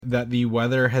that the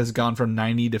weather has gone from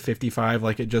 90 to 55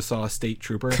 like it just saw a state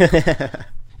trooper?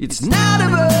 It's not a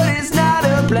bird, it's not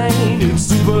a plane,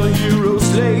 it's Superhero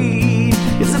Slate.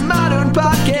 It's a modern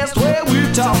podcast where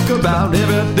we talk about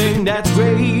everything that's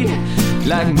great,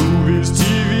 like movies,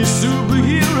 TV,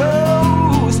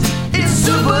 superheroes. It's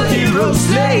Superhero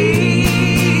Slate.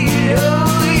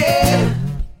 Oh yeah.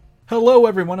 Hello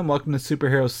everyone and welcome to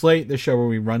Superhero Slate, the show where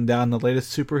we run down the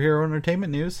latest superhero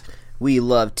entertainment news. We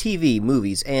love TV,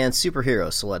 movies, and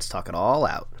superheroes, so let's talk it all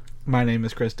out. My name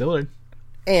is Chris Dillard.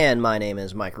 And my name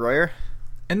is Mike Royer.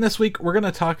 And this week we're going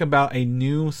to talk about a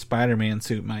new Spider-Man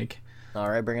suit, Mike. All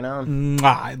right, bring it on.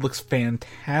 It looks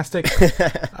fantastic.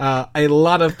 A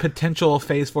lot of potential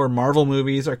Phase 4 Marvel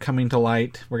movies are coming to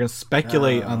light. We're going to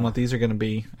speculate on what these are going to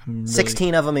be.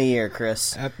 16 of them a year,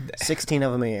 Chris. 16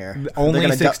 of them a year.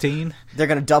 Only 16? They're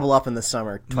going to double up in the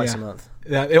summer, twice a month.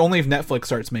 Only if Netflix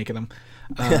starts making them.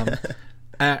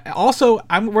 Also,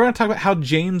 we're going to talk about how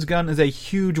James Gunn is a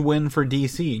huge win for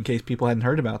DC, in case people hadn't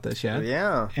heard about this yet.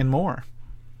 Yeah. And more.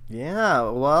 Yeah,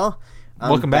 well...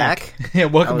 welcome back. Yeah,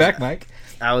 welcome back, Mike.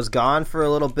 I was gone for a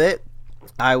little bit.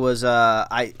 I was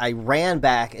I ran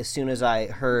back as soon as I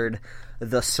heard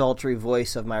the sultry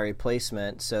voice of my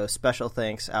replacement. So special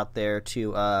thanks out there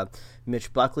to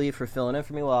Mitch Buckley for filling in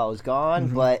for me while I was gone.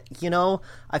 Mm-hmm. But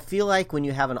I feel like when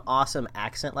you have an awesome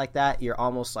accent like that, you're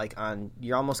almost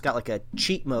got like a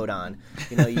cheat mode on.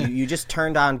 You just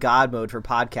turned on God mode for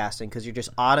podcasting because you're just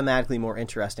automatically more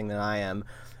interesting than I am.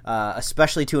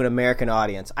 Especially to an American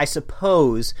audience. I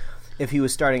suppose if he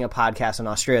was starting a podcast in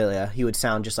Australia, he would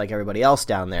sound just like everybody else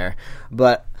down there.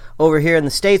 But over here in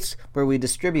the States, where we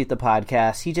distribute the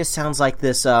podcast, he just sounds like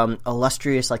this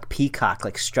illustrious like peacock,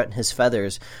 like strutting his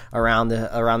feathers around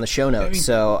the show notes.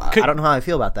 I don't know how I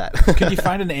feel about that. Could you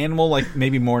find an animal like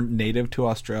maybe more native to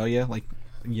Australia, like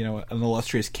an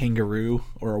illustrious kangaroo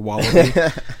or a wallaby?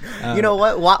 You know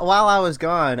what? While I was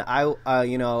gone,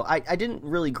 I didn't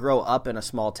really grow up in a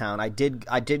small town. I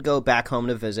did go back home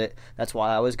to visit. That's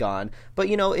why I was gone. But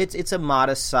it's a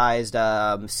modest sized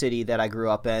city that I grew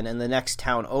up in, and the next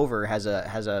town over has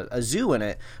a zoo in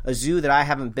it, a zoo that I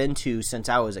haven't been to since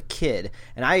I was a kid.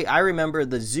 And I remember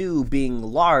the zoo being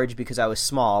large because I was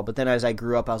small. But then as I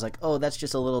grew up, I was like, oh, that's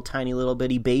just a little tiny little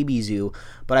bitty baby zoo.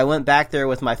 But I went back there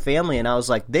with my family, and I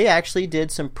was like, they actually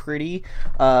did some pretty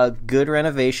good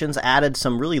renovations, added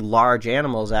some really large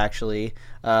animals, actually.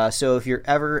 So if you're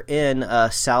ever in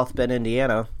South Bend,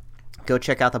 Indiana, go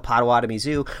check out the Potawatomi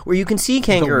Zoo, where you can see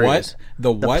kangaroos.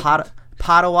 The what?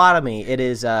 Potawatomi. It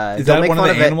is. Is that one of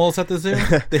the animals at the zoo?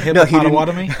 The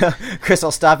Hippopotawatomi? Chris,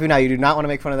 I'll stop you now. You do not want to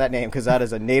make fun of that name because that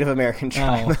is a Native American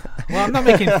tribe. Well, I'm not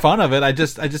making fun of it. I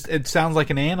just, it sounds like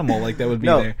an animal, like that would be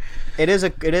there. It is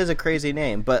a crazy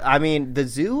name, but I mean, the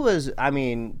zoo was. I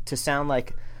mean, to sound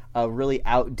like a really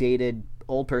outdated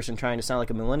old person trying to sound like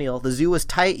a millennial, the zoo was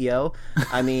tight, yo.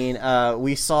 I mean,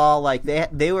 we saw like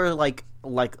they were like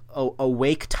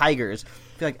awake tigers.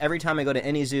 I feel like every time I go to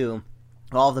any zoo,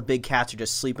 all the big cats are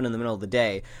just sleeping in the middle of the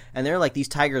day, and they're like these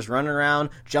tigers running around,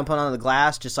 jumping on the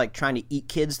glass, just like trying to eat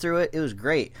kids through it. It was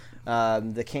great.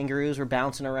 The kangaroos were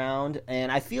bouncing around,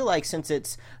 and I feel like since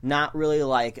it's not really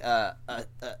like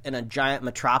in a giant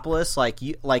metropolis, like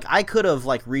I could have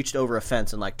like reached over a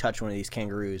fence and like touched one of these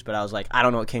kangaroos, but I was like, I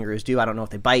don't know what kangaroos do. I don't know if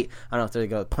they bite. I don't know if they're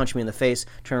gonna punch me in the face,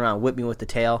 turn around, and whip me with the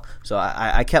tail. So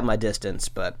I kept my distance,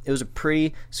 but it was a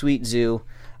pretty sweet zoo.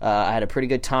 I had a pretty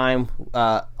good time.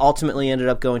 Ultimately ended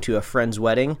up going to a friend's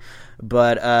wedding,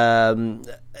 but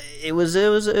it was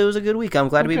a good week. I'm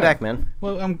glad to be back, man.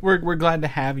 Well, we're glad to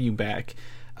have you back.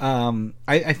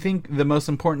 I think the most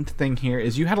important thing here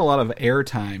is you had a lot of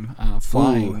airtime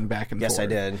flying back and forth. Yes, I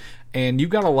did. And you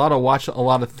got watch a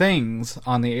lot of things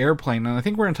on the airplane, and I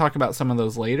think we're going to talk about some of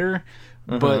those later.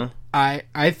 Mm-hmm. But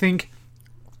I think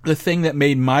the thing that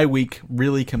made my week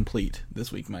really complete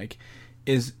this week, Mike,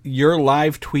 is your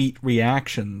live tweet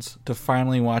reactions to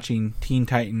finally watching Teen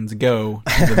Titans Go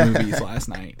to the movies last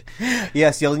night.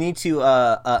 Yes, you'll need to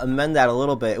amend that a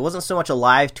little bit. It wasn't so much a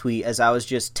live tweet as I was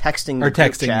just texting the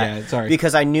group chat,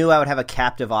 because I knew I would have a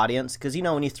captive audience. Because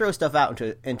when you throw stuff out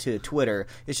into Twitter,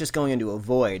 it's just going into a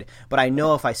void. But I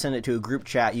know if I send it to a group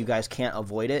chat, you guys can't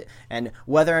avoid it. And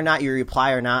whether or not you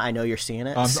reply or not, I know you're seeing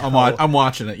it. I'm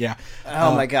watching it. Yeah.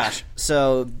 Oh my gosh.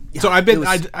 So I've been.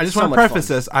 I just want to preface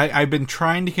this. I've been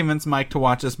trying to convince Mike to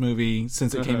watch this movie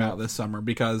since it came out this summer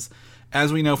because,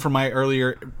 as we know from my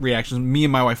earlier reactions, me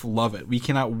and my wife love it. We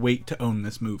cannot wait to own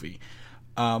this movie.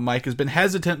 Mike has been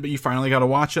hesitant, but you finally got to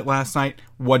watch it last night.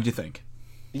 What'd you think?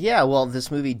 Yeah, well, this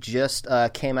movie just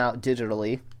came out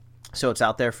digitally. So it's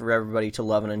out there for everybody to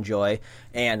love and enjoy.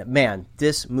 And, man,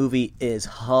 this movie is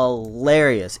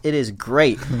hilarious. It is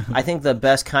great. I think the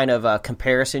best kind of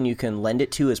comparison you can lend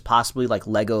it to is possibly like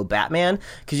Lego Batman,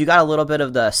 because you got a little bit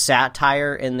of the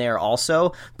satire in there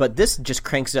also, but this just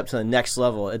cranks it up to the next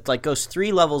level. It like goes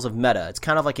 3 levels of meta. It's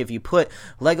kind of like if you put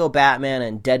Lego Batman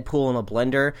and Deadpool in a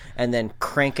blender and then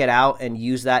crank it out and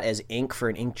use that as ink for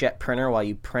an inkjet printer while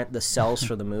you print the cells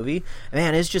for the movie.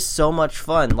 Man, it's just so much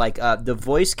fun. Like the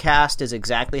voice cast is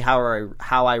exactly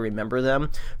how I remember them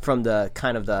from the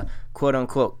kind of the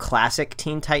quote-unquote classic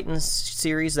Teen Titans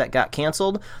series that got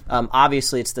canceled.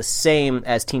 Obviously, it's the same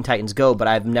as Teen Titans Go, but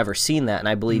I've never seen that, and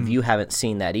I believe you haven't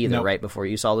seen that either, Nope. right, before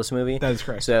you saw this movie? That is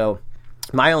correct. So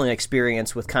my only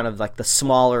experience with kind of like the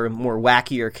smaller, more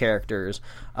wackier characters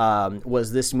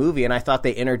was this movie, and I thought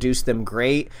they introduced them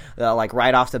great. Like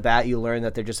right off the bat, you learn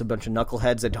that they're just a bunch of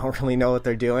knuckleheads that don't really know what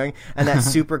they're doing, and that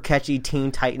super catchy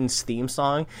Teen Titans theme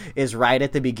song is right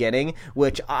at the beginning,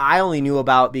 which I only knew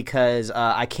about because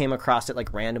I came across it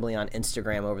like randomly on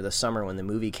Instagram over the summer when the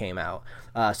movie came out.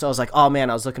 So I was like, oh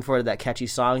man, I was looking forward to that catchy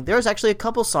song. There's actually a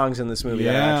couple songs in this movie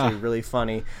that are actually really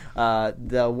funny. I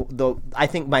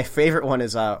think my favorite one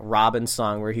is Robin's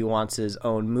song where he wants his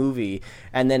own movie,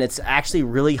 and then it's actually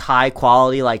really high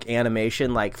quality like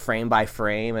animation, like frame by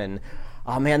frame. And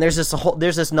oh man, there's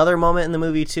this another moment in the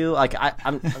movie too. Like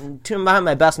I'm doing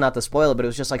my best not to spoil it, but it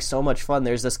was just like so much fun.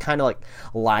 There's this kind of like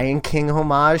Lion King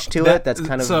homage to it. That's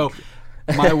kind of so.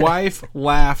 My wife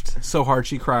laughed so hard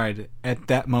she cried at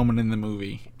that moment in the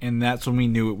movie, and that's when we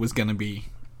knew it was going to be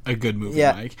a good movie.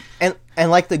 Yeah, Mike. And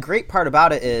like the great part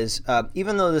about it is,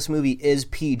 even though this movie is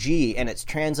PG and it's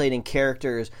translating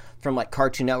characters from like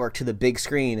Cartoon Network to the big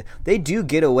screen, they do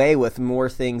get away with more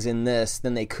things in this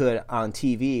than they could on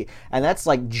TV, and that's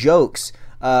like jokes.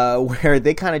 Where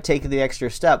they kind of take the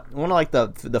extra step. One of like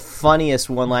the funniest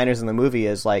one-liners in the movie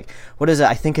is like, what is it?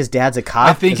 I think his dad's a cop.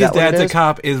 I think his dad's a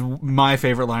cop is my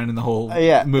favorite line in the whole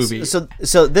movie. So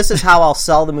this is how I'll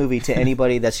sell the movie to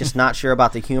anybody that's just not sure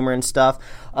about the humor and stuff.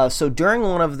 So during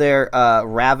one of their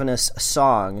Ravenous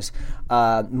songs,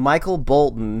 Michael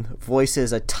Bolton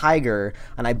voices a tiger,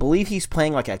 and I believe he's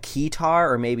playing like a keytar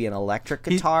or maybe an electric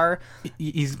guitar.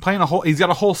 He's playing he's got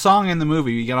a whole song in the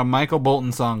movie. You got a Michael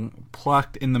Bolton song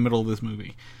plucked in the middle of this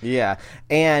movie. Yeah,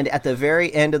 and at the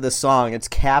very end of the song, it's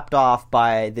capped off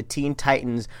by the Teen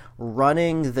Titans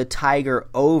running the tiger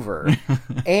over.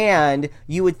 And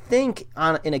you would think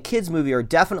in a kid's movie, or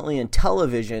definitely in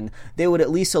television, they would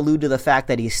at least allude to the fact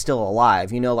that he's still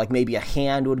alive. You know, like maybe a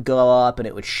hand would go up and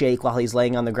it would shake while he's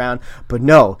laying on the ground. But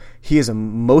no, he is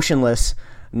motionless,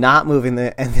 not moving.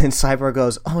 And then Cyborg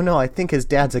goes, oh no, I think his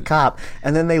dad's a cop.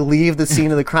 And then they leave the scene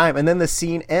of the crime, and then the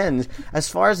scene ends. As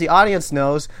far as the audience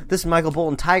knows, this Michael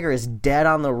Bolton tiger is dead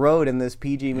on the road in this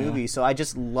PG movie. So I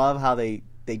just love how they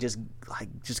just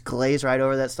glaze right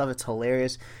over that stuff. It's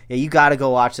hilarious. Yeah, you got to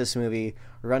go watch this movie.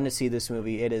 Run to see this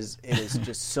movie. It is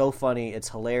just so funny. It's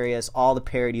hilarious. All the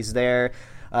parodies there.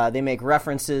 They make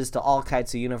references to all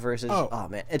kinds of universes. Oh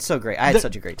man, it's so great. I had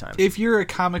such a great time. If you're a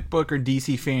comic book or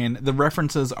DC fan, the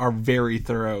references are very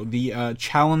thorough. The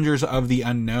Challengers of the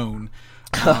Unknown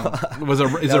is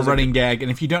a running gag,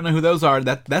 and if you don't know who those are,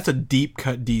 that's a deep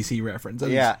cut DC reference.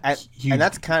 And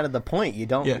that's kind of the point.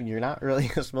 You're not really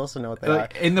supposed to know what they are.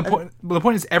 And the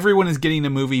point is, everyone is getting a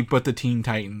movie but the Teen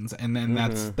Titans, and then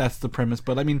that's the premise.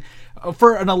 But I mean,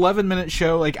 for an 11-minute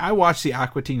show, like I watched the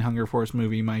Aqua Teen Hunger Force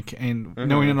movie, Mike, and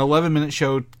knowing an 11-minute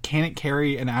show can't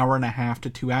carry an hour and a half to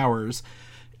 2 hours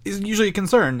is usually a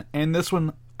concern, and this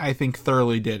one I think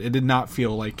thoroughly did. It did not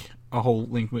feel like a whole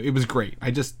length movie. It was great.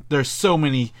 There's so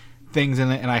many things in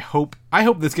it, and I hope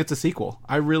this gets a sequel.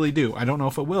 I really do. I don't know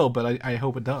if it will, but I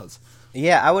hope it does.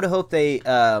 Yeah, I would hope they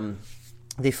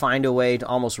find a way to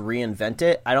almost reinvent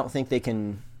it. I don't think they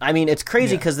can. I mean, it's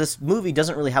crazy because this movie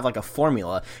doesn't really have like a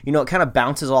formula. You know, it kind of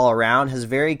bounces all around. Has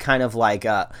very kind of like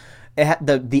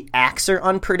the acts are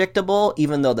unpredictable,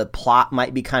 even though the plot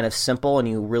might be kind of simple and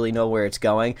you really know where it's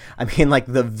going. I mean, like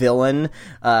the villain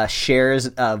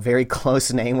shares a very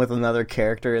close name with another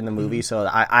character in the movie, so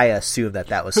I assume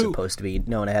that was supposed to be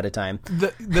known ahead of time.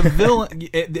 The villain,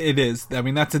 it is. I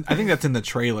mean, I think that's in the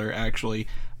trailer actually.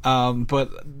 But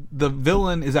the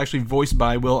villain is actually voiced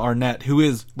by Will Arnett, who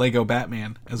is Lego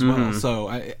Batman as well. So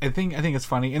I think it's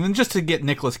funny, and then just to get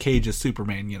Nicolas Cage as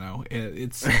Superman, you know,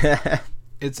 it's.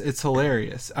 It's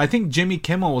hilarious. I think Jimmy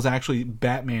Kimmel was actually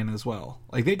Batman as well.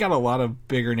 Like they got a lot of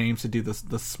bigger names to do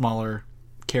the smaller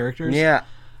characters. Yeah.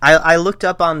 I looked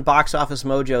up on Box Office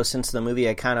Mojo since the movie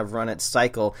had kind of run its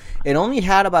cycle. It only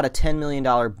had about a $10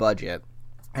 million budget,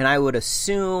 and I would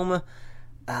assume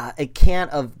it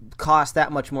can't have cost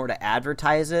that much more to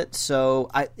advertise it. So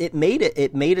it made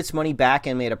its money back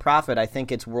and made a profit. I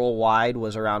think its worldwide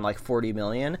was around like 40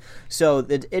 million. So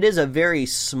it is a very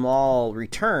small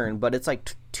return, but it's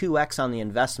like 2x on the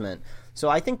investment. So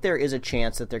I think there is a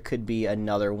chance that there could be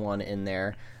another one in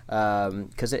there.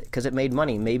 Because it made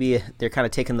money. Maybe they're kind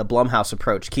of taking the Blumhouse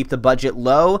approach. Keep the budget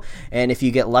low, and if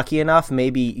you get lucky enough,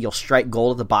 maybe you'll strike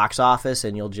gold at the box office,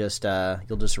 and you'll just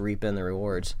reap in the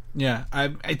rewards. Yeah,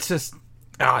 it's just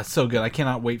it's so good. I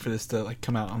cannot wait for this to like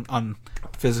come out on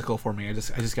physical for me. I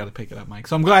just got to pick it up, Mike.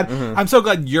 So I'm glad. Mm-hmm. I'm so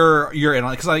glad you're in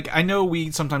on it, because like I know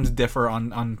we sometimes differ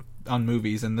on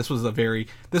movies, and this was a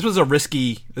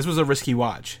risky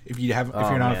watch if you're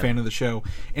not a fan of the show,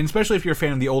 and especially if you're a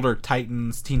fan of the older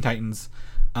Teen Titans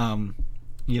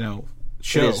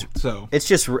show. So it's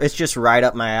just right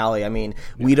up my alley. I mean,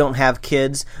 we don't have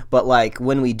kids, but like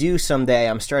when we do someday,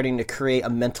 I'm starting to create a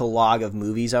mental log of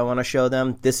movies I want to show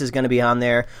them. This is going to be on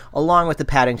there along with the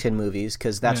Paddington movies,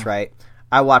 because that's right.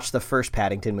 I watched the first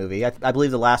Paddington movie. I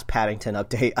believe the last Paddington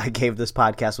update I gave this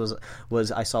podcast was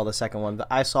I saw the second one, but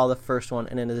I saw the first one,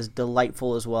 and it is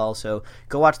delightful as well. So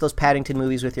go watch those Paddington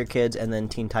movies with your kids, and then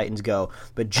Teen Titans Go.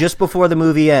 But just before the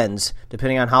movie ends,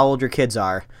 depending on how old your kids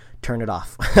are, turn it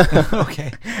off.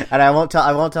 Okay. And I won't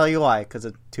tell you why, because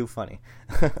it's too funny.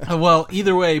 Well,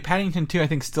 either way, Paddington 2 I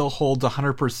think still holds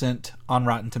 100% on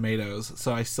Rotten Tomatoes,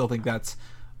 so I still think that's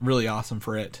really awesome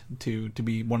for it to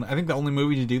be one. I think the only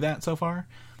movie to do that so far.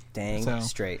 Dang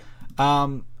straight.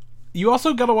 You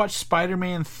also got to watch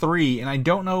Spider-Man 3, and I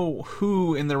don't know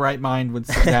who in their right mind would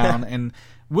sit down and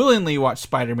willingly watch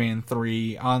Spider-Man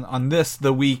 3 on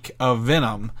the week of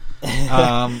Venom.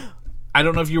 I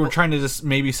don't know if you were trying to just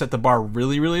maybe set the bar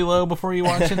really, really low before you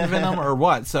watch into Venom or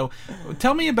what. So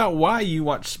tell me about why you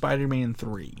watched Spider-Man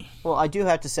 3. Well, I do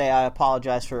have to say I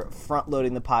apologize for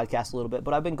front-loading the podcast a little bit,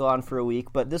 but I've been gone for a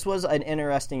week. But this was an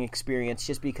interesting experience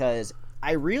just because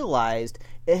I realized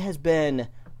it has been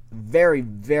very,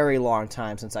 very long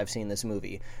time since I've seen this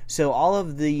movie. So all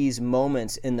of these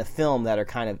moments in the film that are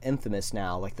kind of infamous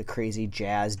now, like the crazy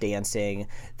jazz dancing,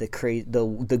 the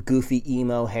goofy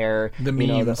emo hair, the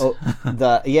memes,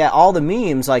 all the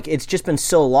memes, like it's just been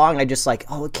so long. I just like,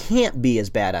 it can't be as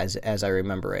bad as I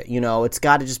remember it. It's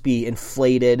got to just be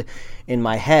inflated in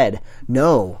my head.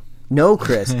 No,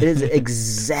 Chris, it is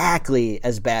exactly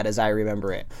as bad as I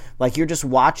remember it. Like you're just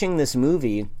watching this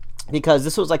movie. Because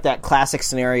this was like that classic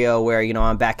scenario where,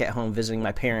 I'm back at home visiting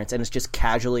my parents and it's just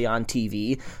casually on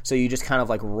TV. So you just kind of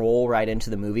like roll right into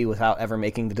the movie without ever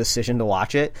making the decision to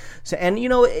watch it. So, and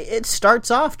it starts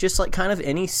off just like kind of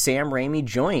any Sam Raimi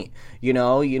joint. You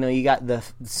got the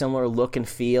similar look and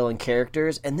feel and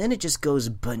characters, and then it just goes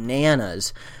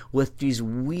bananas with these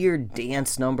weird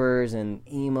dance numbers and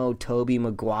emo Tobey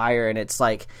Maguire, and it's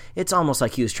almost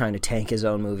like he was trying to tank his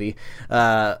own movie.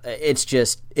 It's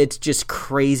just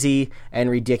crazy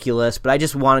and ridiculous, but I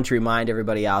just wanted to remind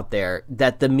everybody out there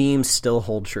that the memes still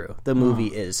hold true. The movie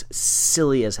is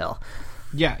silly as hell.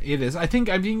 Yeah, it is. I think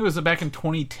it was back in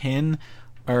 2010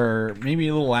 or maybe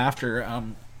a little after.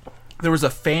 There was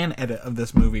a fan edit of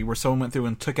this movie where someone went through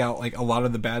and took out like a lot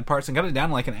of the bad parts and got it down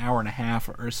to like an hour and a half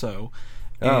or so.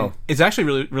 And it's actually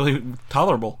really, really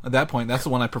tolerable at that point. That's the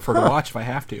one I prefer to watch if I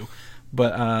have to.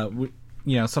 But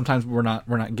sometimes we're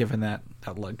not given that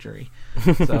luxury.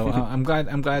 So I'm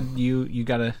glad you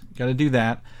gotta do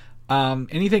that.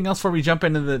 Anything else before we jump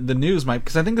into the news, Mike?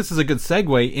 Because I think this is a good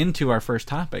segue into our first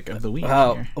topic of the week.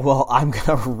 Here. Well, I'm going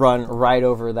to run right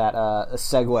over that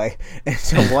segue. And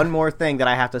so one more thing that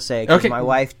I have to say. Okay, my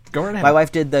wife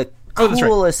did the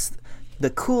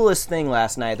coolest thing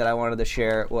last night that I wanted to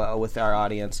share with our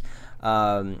audience.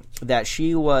 That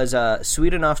she was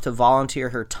sweet enough to volunteer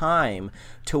her time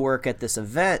to work at this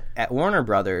event at Warner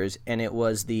Brothers, and it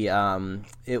was the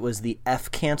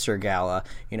F Cancer Gala.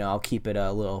 I'll keep it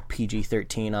a little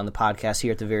PG-13 on the podcast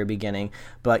here at the very beginning,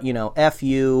 but F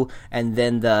you, and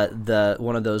then the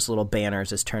one of those little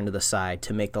banners is turned to the side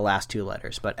to make the last two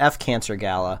letters. But F Cancer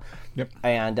Gala. Yep.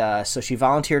 And so she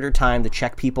volunteered her time to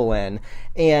check people in,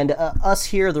 and us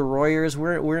here, the Royers,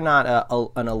 we're not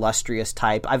an illustrious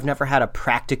type. I've never had a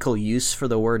practical use for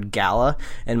the word gala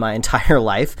in my entire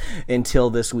life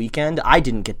until this weekend. I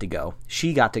didn't get to go.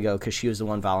 She got to go because she was the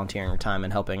one volunteering her time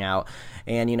and helping out.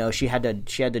 And she had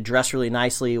to dress really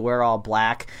nicely, wear all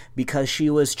black, because she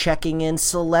was checking in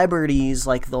celebrities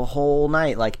like the whole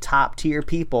night, like top tier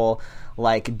people,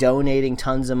 like donating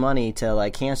tons of money to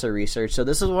like cancer research. So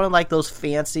this is one of like those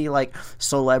fancy like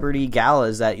celebrity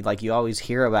galas that like you always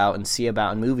hear about and see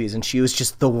about in movies, and she was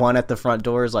just the one at the front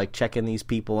doors like checking these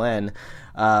people in.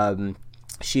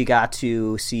 She got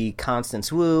to see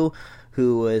Constance Wu,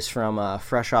 who was from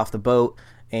Fresh Off the Boat,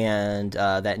 and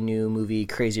that new movie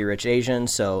Crazy Rich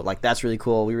Asians. So like that's really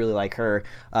cool. We really like her.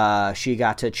 She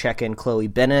got to check in Chloe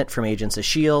Bennett from Agents of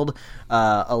S.H.I.E.L.D.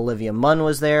 Olivia Munn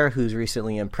was there, who's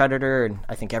recently in Predator, and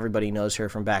I think everybody knows her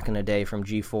from back in the day from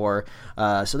G4.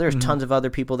 So there's tons of other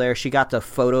people there. She got the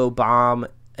photo bomb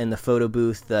in the photo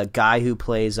booth. The guy who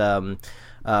plays Ralph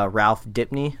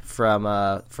Dibny from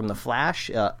The Flash,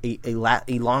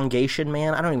 Elongation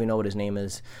Man. I don't even know what his name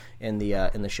is in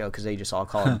the show because they just all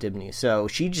call him Dibny. So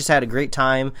she just had a great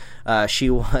time.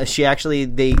 She actually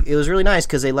it was really nice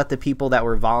because they let the people that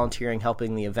were volunteering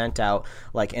helping the event out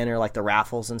like enter like the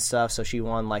raffles and stuff. So she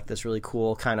won like this really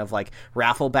cool kind of like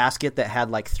raffle basket that had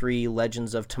like 3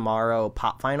 Legends of Tomorrow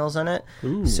pop finals in it.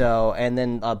 Ooh. So and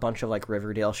then a bunch of like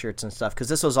Riverdale shirts and stuff because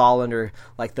this was all under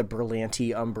like the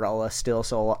Berlanti umbrella still.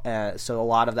 So a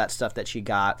lot of that stuff that she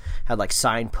got had like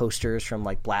signed posters from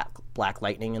like Black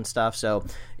Lightning and stuff. So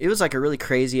it was like a really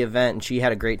crazy event, and she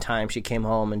had a great time. She came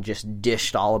home and just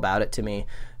dished all about it to me.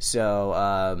 So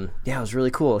yeah, it was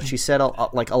really cool. She said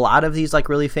like a lot of these like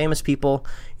really famous people,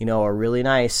 you know, are really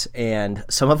nice, and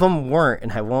some of them weren't.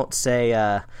 And I won't say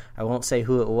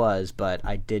who it was, but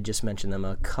I did just mention them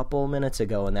a couple minutes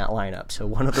ago in that lineup. So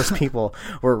one of those people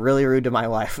were really rude to my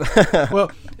wife.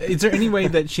 Well, is there any way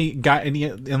that she got any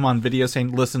of them on video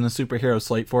saying, "Listen to Superhero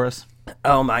Slate for us"?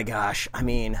 Oh my gosh! I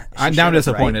mean, now I'm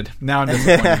disappointed. Right? Now I'm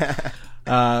disappointed.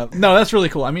 No, that's really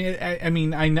cool. I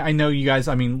mean, I know you guys.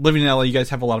 I mean, living in LA, you guys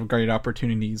have a lot of great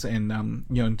opportunities, and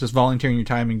you know, just volunteering your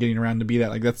time and getting around to be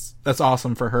that. Like that's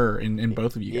awesome for her and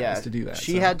both of you guys to do that.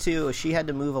 She had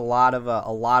to move a lot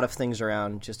of things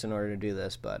around just in order to do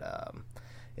this, but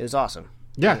it was awesome.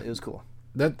 Yeah, it was cool.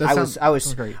 I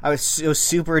was great. I was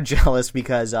super jealous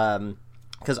because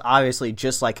obviously,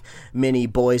 just like many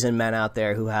boys and men out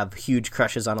there who have huge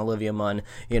crushes on Olivia Munn,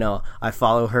 you know, I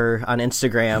follow her on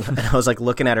Instagram, and I was like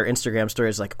looking at her Instagram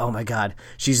stories, like, oh my god,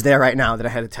 she's there right now. That I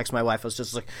had to text my wife. I was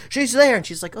just like, she's there, and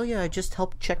she's like, oh yeah, I just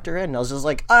checked her in. And I was just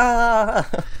like, ah.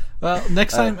 Well,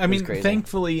 next time, I mean,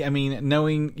 thankfully, I mean,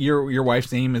 knowing your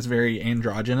wife's name is very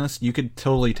androgynous, you could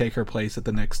totally take her place at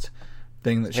the next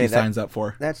thing that she signs up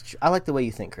for. I like the way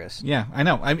you think, Chris. Yeah, I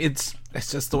know. I mean, it's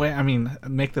just the way. I mean,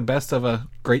 make the best of a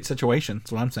great situation.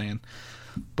 That's what I'm saying.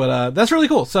 But that's really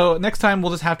cool. So next time we'll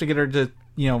just have to get her to,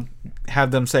 you know, have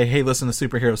them say, "Hey, listen to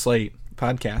Superhero Slate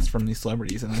podcast from these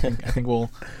celebrities," and I think we'll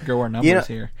grow our numbers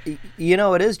here. You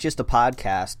know, it is just a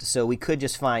podcast, so we could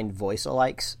just find voice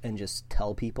alikes and just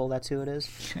tell people that's who it is.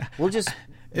 We'll just.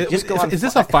 Just go on. Is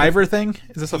this a Fiverr thing?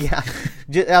 Is this yeah?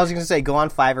 I was going to say, go on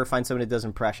Fiverr, find somebody that does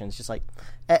impressions. Just like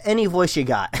any voice you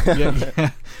got.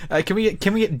 Yeah. Can we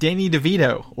get Danny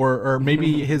DeVito or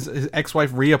maybe his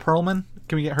ex-wife Rhea Perlman?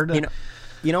 Can we get her to?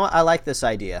 You know what? I like this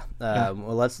idea.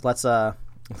 Well, let's start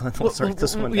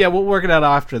this one. Yeah, we'll work it out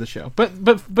after the show.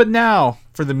 But now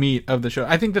for the meat of the show,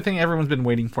 I think the thing everyone's been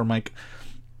waiting for, Mike.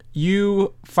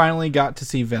 You finally got to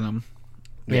see Venom.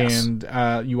 Yes.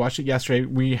 And you watched it yesterday.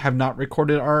 We have not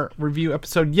recorded our review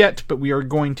episode yet, but we are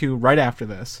going to right after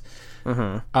this.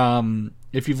 Mm-hmm.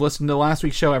 If you've listened to last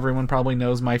week's show, everyone probably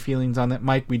knows my feelings on that.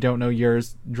 Mike, we don't know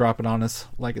yours. Drop it on us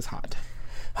like it's hot.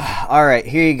 All right,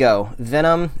 here you go.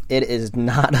 Venom, it is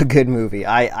not a good movie.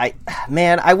 I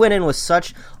went in with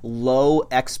such low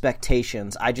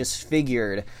expectations. I just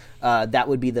figured that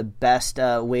would be the best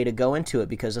way to go into it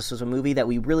because this was a movie that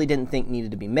we really didn't think needed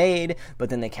to be made, but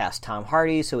then they cast Tom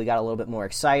Hardy, so we got a little bit more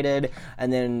excited,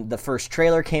 and then the first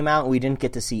trailer came out, and we didn't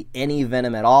get to see any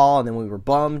Venom at all, and then we were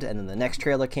bummed, and then the next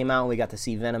trailer came out, and we got to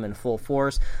see Venom in full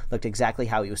force, looked exactly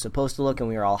how he was supposed to look, and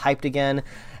we were all hyped again,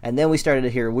 and then we started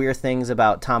to hear weird things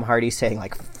about Tom Hardy saying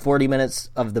like 40 minutes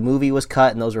of the movie was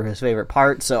cut, and those were his favorite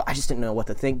parts, so I just didn't know what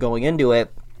to think going into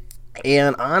it.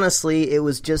 And honestly, it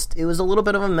was a little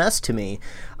bit of a mess to me.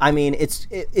 I mean,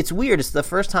 it's weird. It's the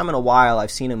first time in a while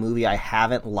I've seen a movie I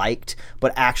haven't liked,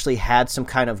 but actually had some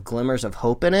kind of glimmers of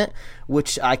hope in it,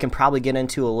 which I can probably get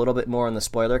into a little bit more in the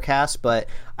spoiler cast. But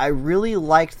I really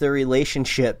liked the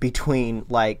relationship between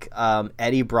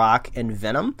Eddie Brock and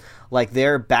Venom. Like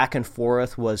their back and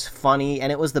forth was funny,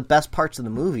 and it was the best parts of the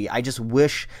movie. I just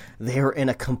wish they were in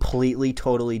a completely,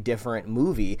 totally different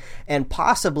movie, and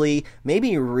possibly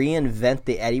maybe reinvent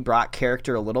the Eddie Brock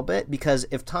character a little bit, because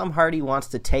if Tom Hardy wants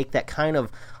to take that kind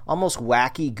of almost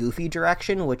wacky, goofy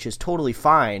direction, which is totally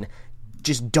fine,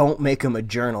 just don't make him a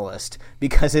journalist,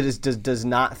 because it does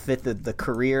not fit the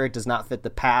career, it does not fit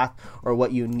the path or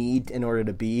what you need in order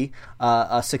to be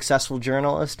a successful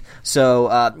journalist. So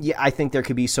I think there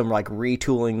could be some like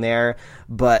retooling there,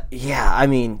 but yeah, I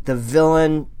mean the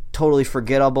villain, totally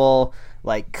forgettable,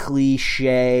 like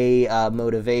cliche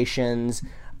motivations.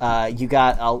 You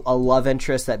got a love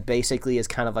interest that basically is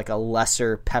kind of like a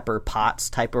lesser Pepper Potts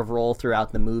type of role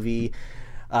throughout the movie.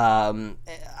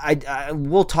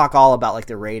 We'll talk all about like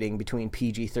the rating between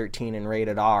PG-13 and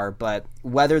rated R, but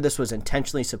whether this was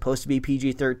intentionally supposed to be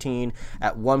PG-13,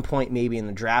 at one point maybe in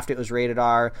the draft it was rated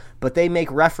R, but they make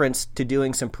reference to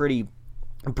doing some pretty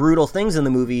brutal things in the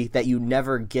movie that you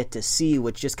never get to see,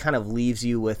 which just kind of leaves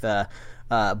you with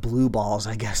blue balls,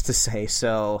 I guess to say.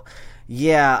 So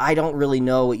yeah, I don't really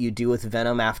know what you do with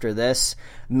Venom after this.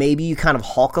 Maybe you kind of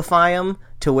Hulkify him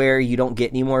to where you don't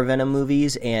get any more Venom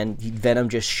movies and Venom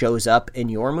just shows up in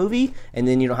your movie, and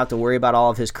then you don't have to worry about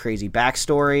all of his crazy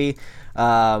backstory.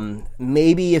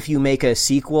 Maybe if you make a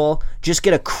sequel, just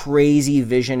get a crazy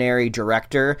visionary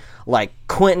director like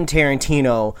Quentin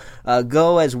Tarantino,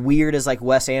 go as weird as like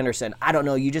Wes Anderson. I don't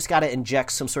know, you just got to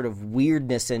inject some sort of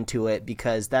weirdness into it,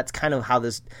 because that's kind of how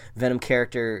this Venom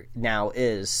character now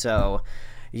is. So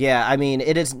yeah, I mean,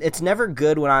 it's never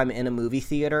good when I'm in a movie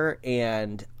theater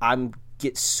and I'm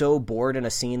get so bored in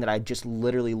a scene that I just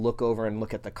literally look over and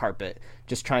look at the carpet,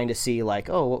 just trying to see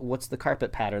like, oh, what's the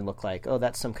carpet pattern look like? Oh,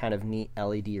 that's some kind of neat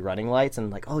LED running lights.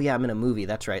 And like, oh yeah, I'm in a movie.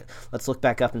 That's right. Let's look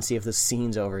back up and see if this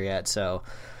scene's over yet. So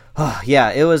yeah,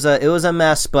 it was a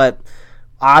mess, but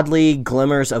oddly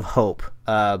glimmers of hope.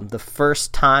 The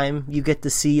first time you get to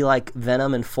see like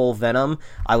Venom in full Venom,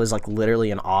 I was like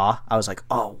literally in awe. I was like,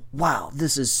 oh wow,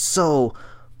 this is so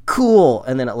cool.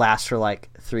 And then it lasts for like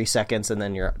 3 seconds and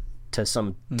then you're to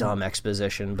some dumb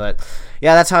exposition. But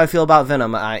yeah, that's how I feel about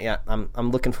Venom.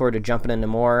 I'm looking forward to jumping into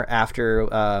more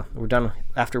after we're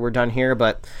done here.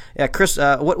 But yeah, Chris,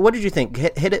 what did you think?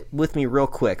 Hit it with me real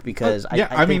quick, because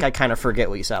I think I kind of forget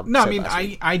what you said. No, I mean,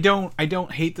 I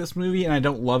don't hate this movie and I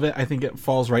don't love it. I think it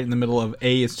falls right in the middle of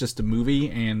it's just a movie,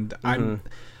 and I'm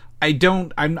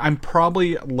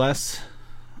probably less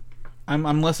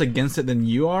I'm less against it than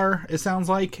you are, it sounds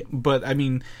like. But I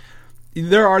mean,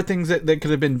 there are things that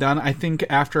could have been done. I think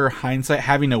after hindsight,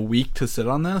 having a week to sit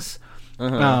on this,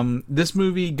 this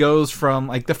movie goes from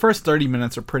like the first 30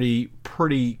 minutes are pretty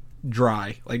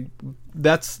dry. Like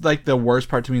that's like the worst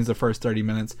part to me is the first 30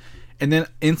 minutes. And then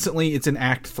instantly it's in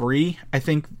Act 3. I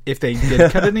think if they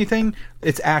did cut anything,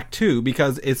 it's Act 2,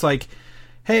 because it's like,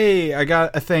 hey, I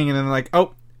got a thing, and then like,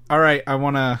 oh, all right, I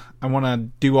wanna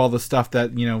do all the stuff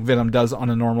that Venom does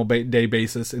on a normal day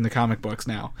basis in the comic books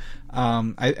now.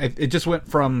 It just went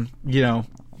from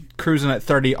cruising at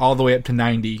 30 all the way up to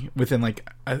 90 within like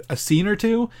a scene or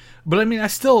two. But I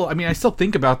still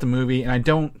think about the movie, and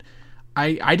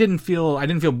I didn't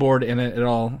feel bored in it at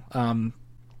all.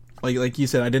 Like you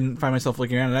said, I didn't find myself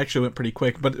looking around. It actually went pretty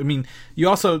quick. But I mean, you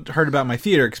also heard about my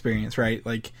theater experience, right?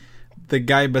 Like the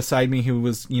guy beside me who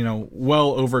was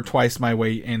well over twice my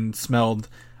weight and smelled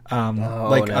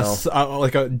like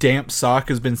a damp sock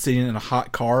has been sitting in a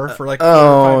hot car for like 4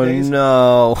 or 5 days.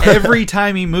 No! Every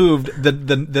time he moved,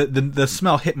 the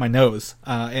smell hit my nose,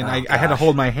 and I had to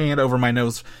hold my hand over my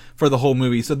nose for the whole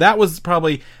movie. So that was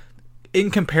probably,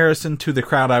 in comparison to the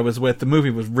crowd I was with, the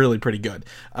movie was really pretty good.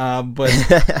 But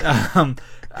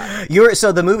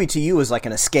so the movie to you was like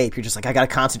an escape. You're just like, I got to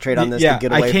concentrate on this to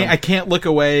get away. I can't look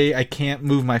away. I can't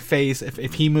move my face.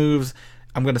 If he moves,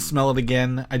 I'm gonna smell it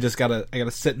again. I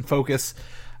gotta sit and focus.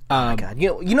 Oh my God.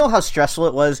 You know how stressful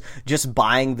it was just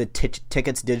buying the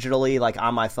tickets digitally, like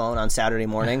on my phone on Saturday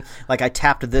morning. Like I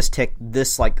tapped this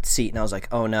seat, and I was like,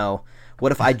 oh no.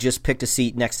 What if I just picked a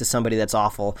seat next to somebody that's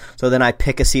awful? So then I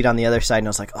pick a seat on the other side, and I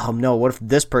was like, oh no, what if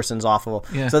this person's awful?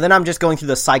 Yeah. So then I'm just going through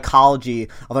the psychology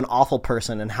of an awful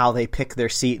person and how they pick their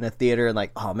seat in a theater, and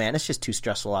like, oh man, it's just too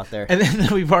stressful out there. And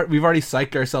then we've already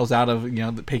psyched ourselves out of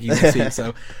picking the seat.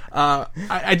 So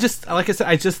I just, like I said,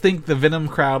 I just think the Venom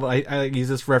crowd. I used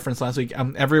this reference last week.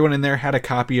 Everyone in there had a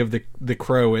copy of the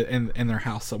Crow in their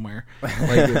house somewhere.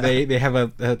 Like they have a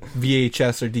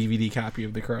VHS or DVD copy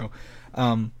of the Crow.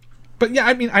 But yeah,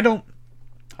 I mean, I don't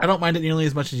mind it nearly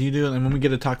as much as you do. And when we get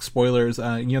to talk spoilers,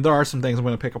 there are some things I'm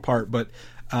going to pick apart. But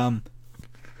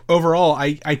overall,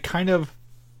 I kind of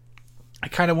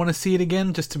want to see it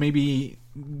again, just to maybe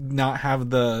not have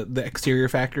the exterior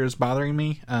factors bothering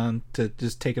me, to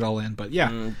just take it all in. But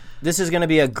yeah, this is going to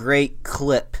be a great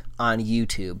clip on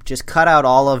YouTube. Just cut out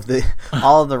all of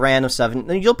the random stuff,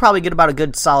 and you'll probably get about a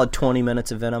good solid 20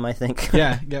 minutes of Venom, I think.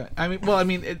 Yeah. I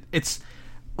mean, it's.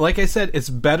 Like I said, it's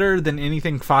better than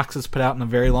anything Fox has put out in a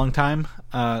very long time,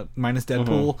 minus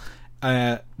Deadpool.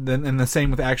 And the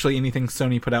same with actually anything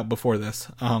Sony put out before this.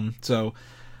 So,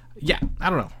 yeah, I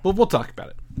don't know. We'll talk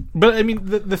about it. But I mean,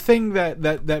 the thing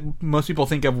that most people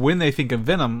think of when they think of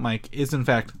Venom, Mike, is in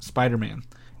fact Spider-Man.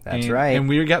 That's right. And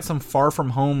we got some Far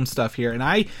From Home stuff here. And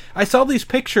I saw these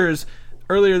pictures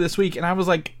earlier this week, and I was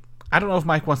like, I don't know if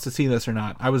Mike wants to see this or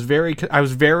not. I was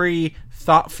very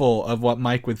thoughtful of what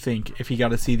Mike would think if he got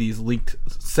to see these leaked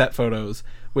set photos,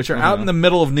 which are out in the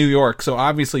middle of New York, so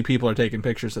obviously people are taking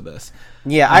pictures of this.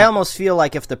 Yeah, I almost feel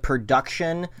like if the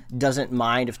production doesn't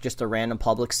mind if just a random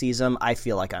public sees them, I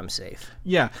feel like I'm safe.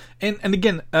 Yeah, and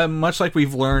again, much like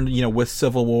we've learned, with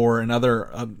Civil War and other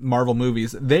Marvel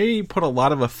movies, they put a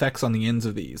lot of effects on the ends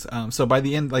of these. So by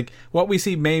the end, like, what we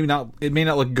see may not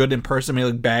look good in person, may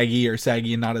look baggy or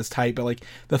saggy and not as tight, but like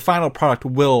the final product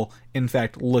will, in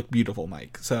fact, look beautiful,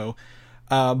 Mike. So,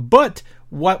 but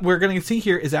what we're going to see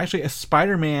here is actually a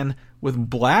Spider-Man with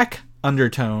black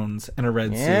undertones and a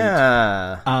red suit.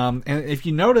 And if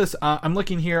you notice, I'm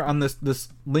looking here on this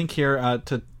link here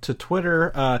to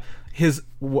Twitter. His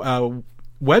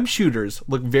web shooters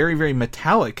look very, very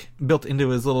metallic, built into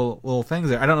his little things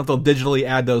there. I don't know if they'll digitally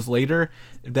add those later,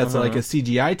 if that's like a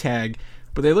CGI tag,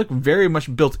 but they look very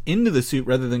much built into the suit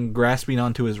rather than grasping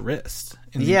onto his wrist.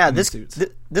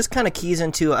 This kind of keys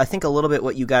into, I think, a little bit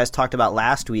what you guys talked about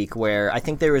last week, where I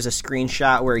think there was a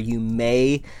screenshot where you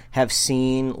may have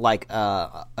seen like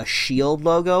a SHIELD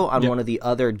logo on one of the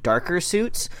other darker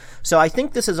suits. So I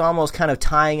think this is almost kind of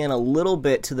tying in a little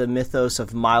bit to the mythos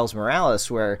of Miles Morales,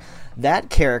 where that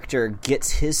character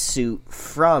gets his suit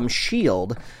from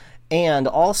SHIELD. And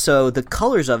also, the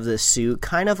colors of this suit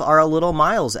kind of are a little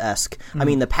Miles-esque. I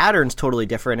mean, the pattern's totally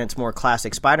different. It's more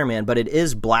classic Spider-Man, but it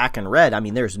is black and red. I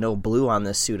mean, there's no blue on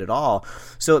this suit at all.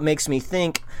 So it makes me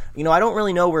think, I don't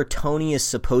really know where Tony is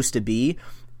supposed to be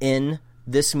in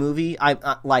this movie.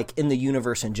 I like, in the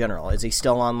universe in general. Is he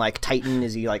still on, like, Titan?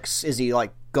 Is he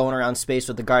going around space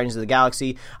with the Guardians of the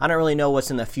Galaxy? I don't really know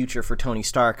what's in the future for Tony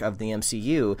Stark of the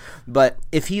MCU, but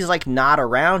if he's like not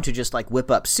around to just like whip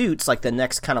up suits, like the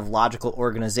next kind of logical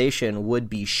organization would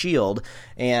be SHIELD,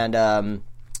 and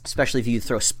especially if you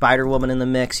throw Spider-Woman in the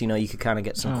mix, you could kind of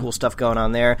get some cool stuff going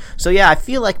on there. So yeah, I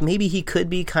feel like maybe he could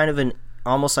be kind of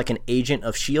almost like an agent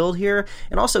of SHIELD here.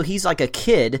 And also, he's like a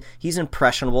kid. He's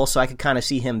impressionable, so I could kind of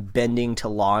see him bending to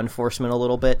law enforcement a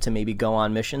little bit to maybe go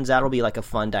on missions. That'll be like a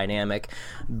fun dynamic.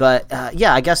 But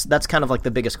yeah, I guess that's kind of like the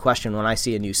biggest question when I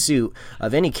see a new suit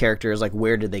of any character is like,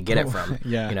 where did they get it from?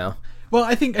 Yeah. Well,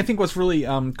 I think what's really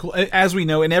cool, as we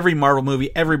know, in every Marvel movie,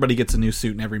 everybody gets a new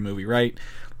suit in every movie, right?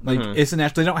 Like, it's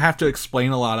they don't have to explain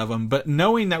a lot of them, but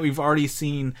knowing that we've already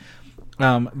seen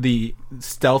the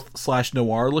stealth /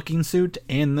 noir looking suit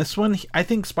and this one, I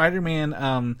think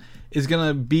Spider-Man is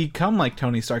gonna become like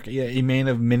Tony Stark, a man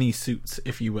of many suits,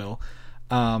 if you will.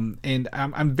 And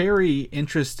I'm very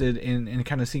interested in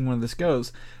kind of seeing where this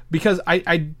goes, because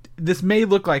I this may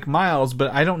look like Miles,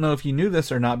 but I don't know if you knew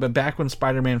this or not, but back when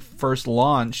Spider-Man first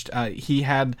launched, he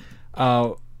had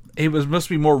it was supposed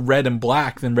to be more red and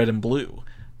black than red and blue.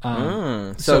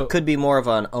 So it could be more of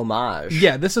an homage.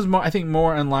 Yeah, this is more, I think,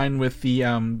 more in line with the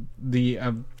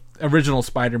original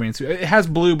Spider-Man suit. It has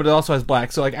blue, but it also has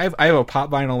black. So like I have a pop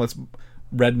vinyl that's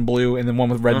red and blue, and then one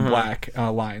with red and black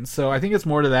lines. So I think it's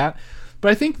more to that.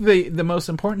 But I think the most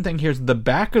important thing here is the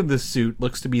back of the suit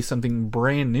looks to be something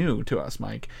brand new to us,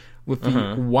 Mike, with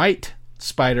the white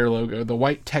spider logo, the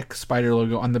white tech spider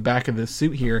logo on the back of this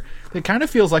suit here. It kind of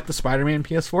feels like the Spider-Man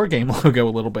PS4 game logo a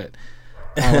little bit.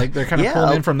 Like they're kind of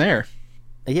pulling in from there.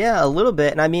 Yeah, a little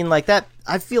bit. And I mean, like that,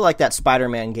 I feel like that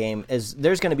Spider-Man game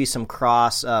there's going to be some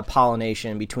cross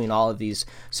pollination between all of these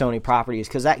Sony properties,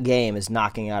 because that game is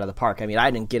knocking out of the park. I mean,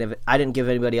 I didn't give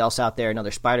anybody else out there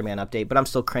another Spider-Man update, but I'm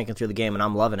still cranking through the game and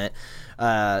I'm loving it.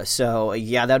 So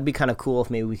yeah, that'd be kind of cool if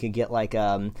maybe we could get like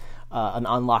an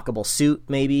unlockable suit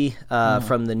maybe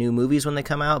from the new movies when they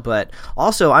come out. But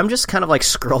also, I'm just kind of like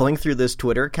scrolling through this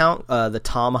Twitter account, the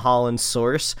Tom Holland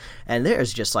Source, and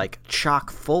there's just like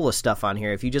chock full of stuff on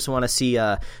here. If you just want to see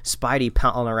Spidey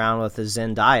pouting around with a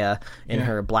Zendaya in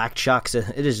her black chucks,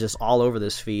 it is just all over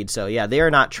this feed. So yeah, they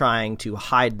are not trying to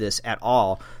hide this at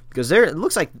all, because it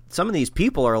looks like some of these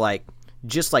people are like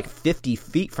just like 50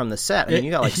 feet from the set. I mean,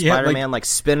 you got like Spider-Man like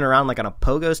spinning around like on a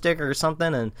pogo stick or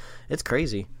something, and it's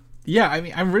crazy. Yeah, I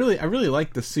mean, I really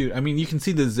like the suit. I mean, you can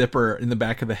see the zipper in the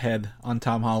back of the head on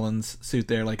Tom Holland's suit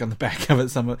there, like on the back of it.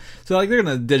 So like they're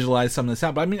gonna digitalize some of this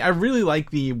out. But I mean, I really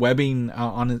like the webbing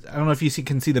on it. I don't know if you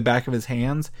can see the back of his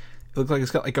hands. It looks like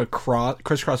it's got like a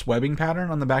crisscross webbing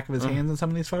pattern on the back of his hands in some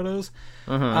of these photos.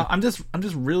 I'm just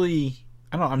really,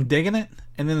 I don't know, I'm digging it.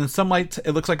 And then in some lights,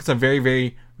 it looks like it's a very,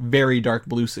 very, very dark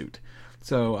blue suit.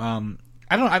 So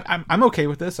I don't know. I'm okay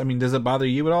with this. I mean, does it bother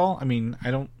you at all? I mean, I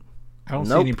don't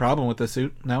see any problem with the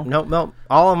suit. No. Nope.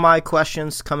 All of my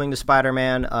questions coming to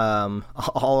Spider-Man,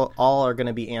 all are going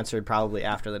to be answered probably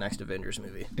after the next Avengers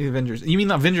movie. Avengers? You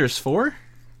mean Avengers 4?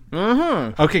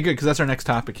 Mm-hmm. Okay, good, because that's our next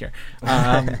topic here.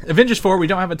 Avengers 4, we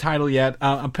don't have a title yet.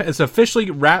 It's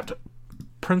officially wrapped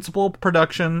principal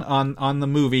production on the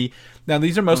movie. Now,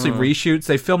 these are mostly reshoots.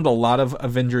 They filmed a lot of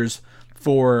Avengers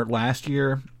 4 last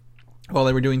year while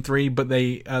they were doing 3, but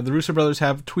the Russo brothers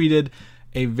have tweeted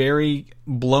a very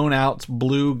blown out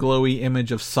blue glowy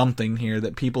image of something here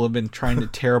that people have been trying to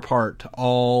tear apart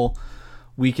all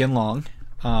weekend long.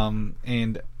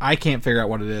 And I can't figure out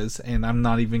what it is, and I'm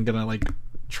not even gonna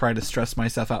try to stress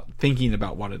myself out thinking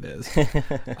about what it is.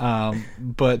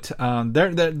 But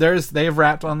they have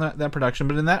wrapped on that production.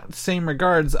 But in that same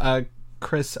regards,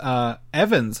 Chris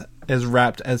Evans is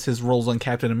wrapped as his roles on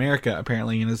Captain America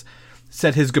apparently, and has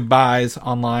said his goodbyes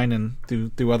online and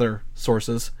through other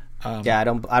sources. I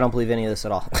don't believe any of this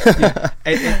at all.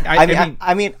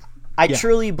 Yeah. I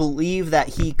truly believe that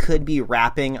he could be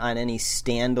wrapping on any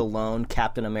standalone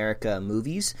Captain America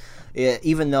movies,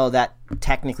 even though that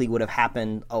technically would have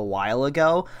happened a while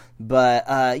ago.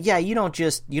 But you don't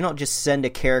just send a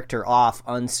character off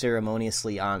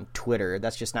unceremoniously on Twitter.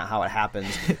 That's just not how it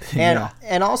happens.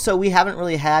 And also, we haven't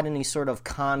really had any sort of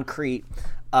concrete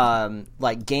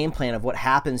game plan of what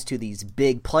happens to these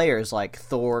big players like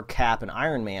Thor, Cap, and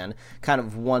Iron Man kind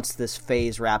of once this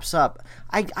phase wraps up.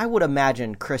 I would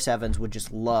imagine Chris Evans would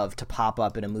just love to pop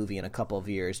up in a movie in a couple of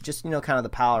years. Just, kind of the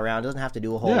pal around. Doesn't have to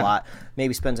do a whole lot.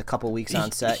 Maybe spends a couple weeks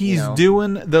on set. He's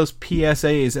doing those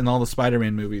PSAs in all the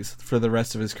Spider-Man movies for the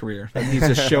rest of his career. Like, he's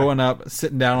just showing up,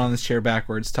 sitting down on his chair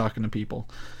backwards, talking to people.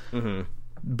 Mm-hmm.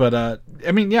 But,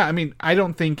 I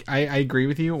don't think... I agree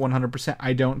with you 100%.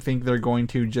 I don't think they're going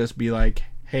to just be like,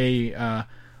 hey,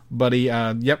 buddy,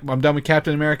 yep, I'm done with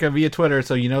Captain America via Twitter,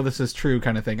 so this is true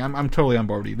kind of thing. I'm totally on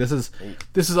board with you. This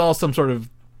is all some sort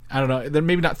of... I don't know. They're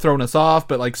maybe not throwing us off,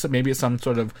 but maybe it's some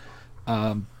sort of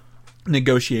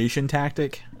negotiation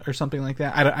tactic or something like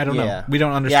that. I don't know. We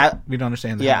don't understand. We don't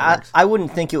understand that. How it works. I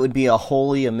wouldn't think it would be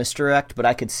a misdirect, but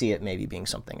I could see it maybe being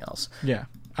something else. Yeah,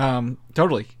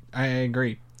 totally. I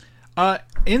agree.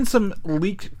 In some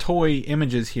leaked toy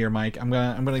images here, Mike, I'm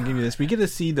gonna give you this. We get to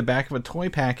see the back of a toy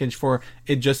package for,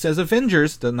 it just says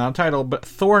Avengers, not a title, but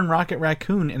Thor and Rocket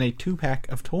Raccoon in a 2-pack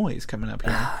of toys coming up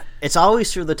here. It's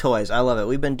always through the toys. I love it.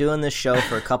 We've been doing this show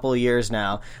for a couple of years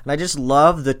now, and I just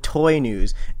love the toy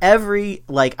news. I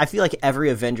feel like every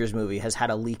Avengers movie has had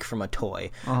a leak from a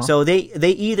toy. Uh-huh. So they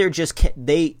either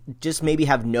just maybe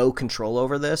have no control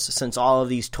over this, since all of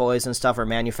these toys and stuff are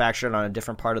manufactured on a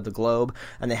different part of the globe,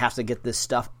 and they have to get this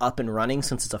stuff up and running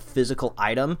since it's a physical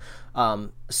item.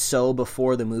 So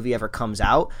before the movie ever comes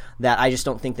out, that I just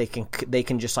don't think they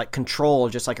can just control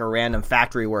just like a random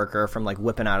factory worker from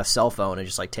whipping out a cell phone and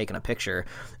just taking a picture.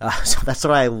 So that's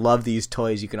why I love these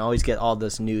toys. You can always get all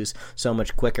this news so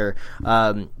much quicker.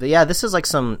 But yeah, this is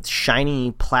some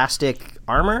shiny plastic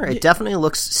armor. It definitely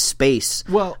looks space.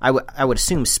 Well, I would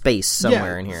assume space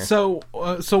somewhere in here. So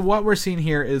what we're seeing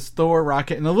here is Thor,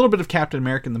 Rocket, and a little bit of Captain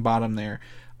America in the bottom there.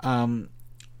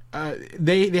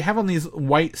 They have on these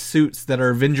white suits that are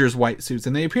Avengers white suits,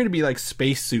 and they appear to be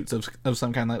space suits of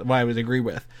some kind, what I would agree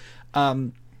with.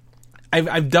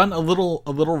 I've done a little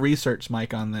research,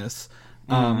 Mike, on this.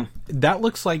 That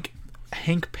looks like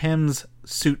Hank Pym's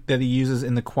suit that he uses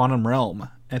in the Quantum Realm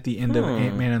at the end of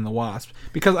Ant-Man and the Wasp,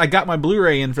 because I got my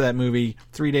Blu-ray in for that movie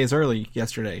 3 days early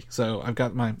yesterday, so I've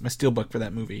got my steelbook for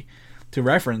that movie to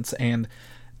reference. And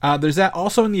there's that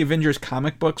also in the Avengers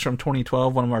comic books from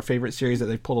 2012, one of our favorite series that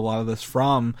they pulled a lot of this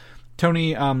from.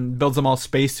 Tony builds them all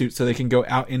spacesuits so they can go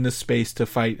out into space to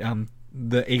fight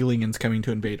the aliens coming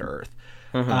to invade Earth.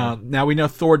 Now we know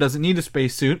Thor doesn't need a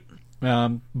spacesuit,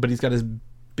 but he's got his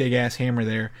big ass hammer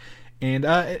there, and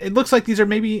it looks like these are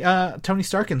maybe Tony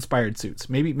Stark inspired suits.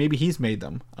 Maybe he's made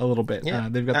them a little bit. Yeah.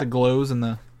 They've got the glows and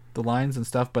the lines and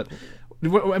stuff, but.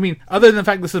 I mean, other than the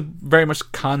fact this is very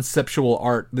much conceptual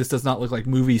art, this does not look like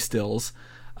movie stills.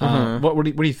 What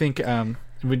do you think?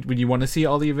 Would you want to see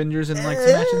all the Avengers in some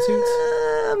matching suits?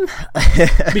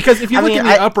 Because if you look in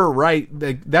the upper right,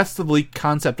 that's the leaked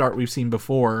concept art we've seen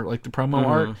before, the promo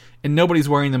art, and nobody's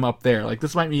wearing them up there.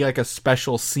 This might be a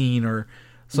special scene or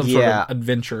some sort of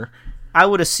adventure. I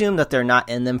would assume that they're not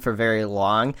in them for very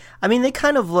long. I mean, they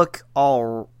kind of look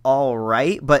all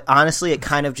right, but honestly, it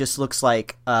kind of just looks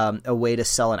like a way to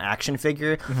sell an action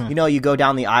figure. You go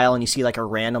down the aisle and you see a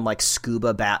random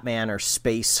scuba Batman or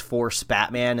Space Force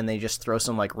Batman, and they just throw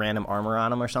some random armor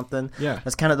on him or something. Yeah,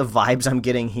 that's kind of the vibes I'm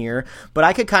getting here. But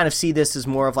I could kind of see this as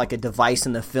more of a device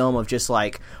in the film of just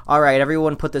all right,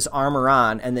 everyone put this armor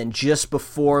on, and then just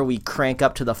before we crank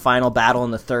up to the final battle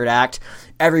in the third act,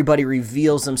 everybody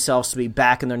reveals themselves to be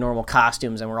back in their normal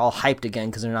costumes, and we're all hyped again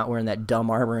because they're not wearing that dumb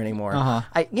armor anymore.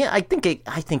 I think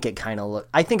it kind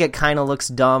of looks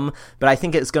dumb, but I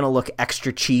think it's going to look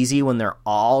extra cheesy when they're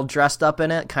all dressed up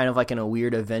in it, kind of like in a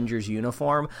weird Avengers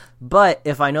uniform. But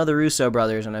if I know the Russo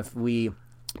brothers, and if we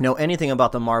know anything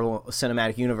about the Marvel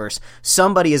Cinematic Universe,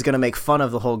 somebody is going to make fun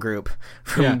of the whole group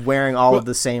from wearing all of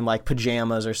the same like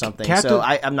pajamas or something. So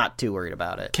I'm not too worried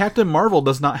about it. Captain Marvel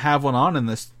does not have one on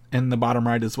in the bottom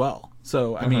right as well.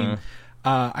 So I mean,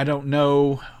 I don't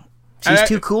know. She's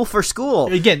too cool for school.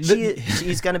 Again,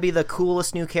 she's going to be the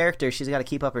coolest new character. She's got to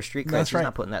keep up her street cred. She's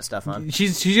not putting that stuff on.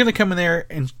 She's going to come in there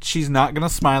and she's not going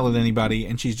to smile at anybody,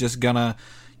 and she's just going to,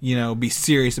 be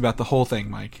serious about the whole thing,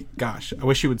 Mike. Gosh, I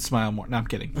wish you would smile more. No, I'm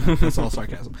kidding. That's all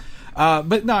sarcasm.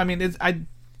 But no, I mean,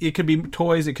 it could be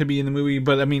toys, it could be in the movie,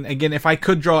 but I mean, again, if I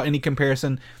could draw any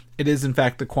comparison, it is in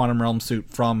fact the Quantum Realm suit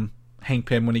from Hank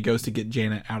Pym when he goes to get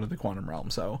Janet out of the Quantum Realm.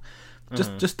 So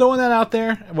just throwing that out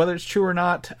there, whether it's true or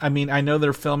not. I mean, I know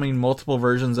they're filming multiple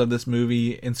versions of this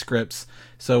movie in scripts,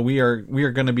 so we are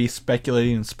going to be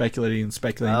speculating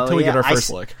until we get our first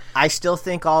look. I still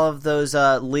think all of those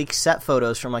leaked set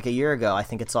photos from like a year ago, I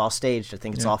think it's all staged. I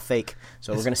think it's all fake.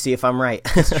 So we're going to see if I'm right.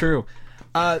 It's true.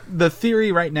 The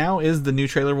theory right now is the new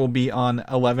trailer will be on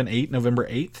November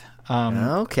 8th.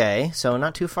 Okay, so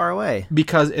not too far away.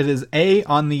 Because it is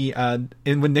on the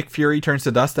when Nick Fury turns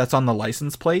to dust, that's on the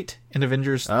license plate in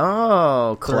Avengers.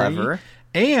 Oh, clever.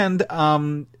 3.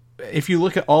 And if you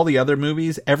look at all the other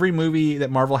movies, every movie that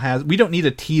Marvel has, we don't need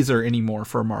a teaser anymore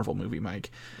for a Marvel movie,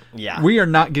 Mike. Yeah. We are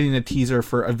not getting a teaser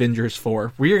for Avengers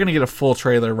 4. We are going to get a full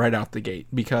trailer right out the gate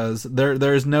because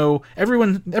there's no...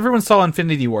 Everyone saw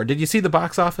Infinity War. Did you see the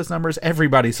box office numbers?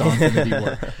 Everybody saw Infinity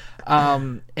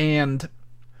War. And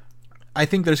I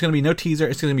think there's going to be no teaser.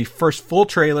 It's going to be first full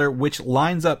trailer, which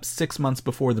lines up 6 months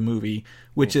before the movie,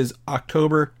 which is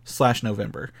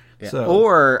October/November. Yeah. So,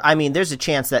 or, I mean, there's a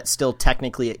chance that still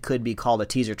technically it could be called a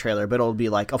teaser trailer, but it'll be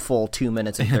like a full 2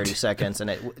 minutes and 30 seconds, and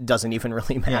it doesn't even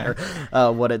really matter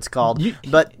what it's called. You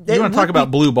want to talk about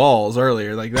blue balls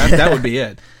earlier. Like that would be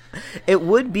it. It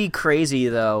would be crazy,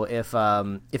 though, if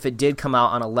it did come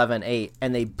out on 11/8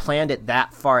 and they planned it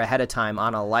that far ahead of time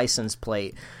on a license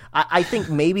plate. I think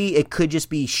maybe it could just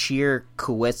be sheer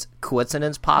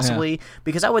coincidence, possibly,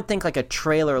 because I would think like a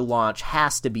trailer launch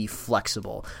has to be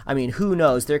flexible. I mean, who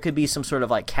knows? There could be some sort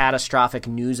of like catastrophic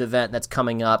news event that's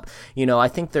coming up. I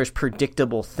think there's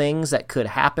predictable things that could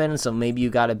happen, so maybe you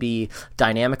got to be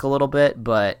dynamic a little bit.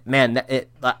 But man,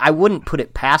 I wouldn't put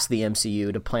it past the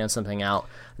MCU to plan something out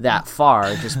that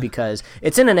far, just because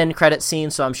it's in an end credit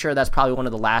scene, so I'm sure that's probably one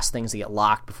of the last things to get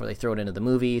locked before they throw it into the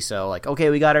movie. So like,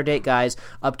 okay, we got our date, guys.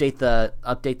 Update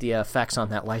the effects on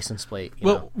that license plate.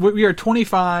 We are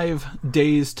 25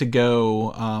 days to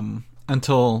go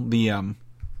until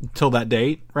that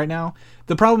date right now.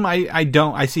 The problem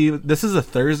I see, this is a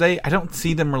Thursday. I don't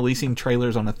see them releasing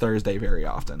trailers on a Thursday very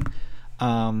often.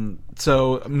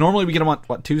 So normally we get them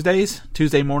on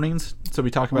Tuesday mornings. So we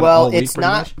talk about it all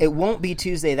week. It won't be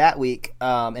Tuesday that week,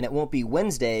 and it won't be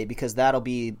Wednesday because that'll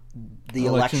be the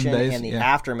election and the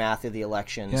aftermath of the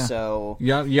election. Yeah. So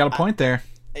you got a point there.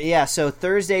 Yeah, so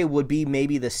Thursday would be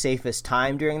maybe the safest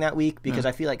time during that week because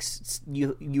I feel like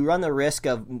you run the risk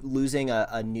of losing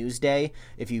a news day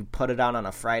if you put it out on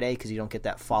a Friday because you don't get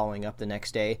that following up the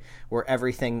next day where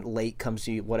everything late comes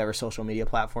to whatever social media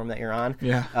platform that you're on.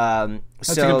 Yeah.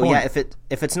 That's a good point.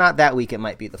 If it's not that week, it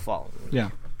might be the following week. Yeah.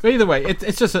 But either way,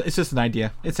 it's just an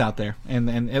idea. It's out there, and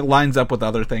it lines up with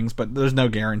other things, but there's no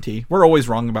guarantee. We're always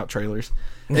wrong about trailers.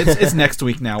 It's next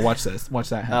week now. Watch this. Watch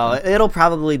that happen. Oh, it'll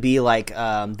probably be like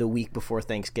the week before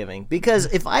Thanksgiving because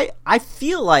I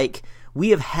feel like we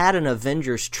have had an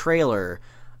Avengers trailer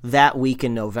that week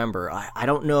in November. I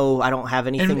don't know. I don't have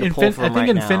anything to pull from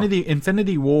right now. I think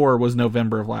Infinity War was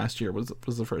November of last year was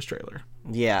the first trailer.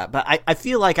 Yeah, but I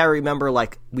feel like I remember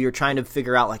like we were trying to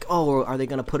figure out like, oh, are they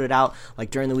going to put it out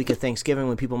like during the week of Thanksgiving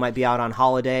when people might be out on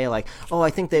holiday? Like, oh, I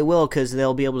think they will because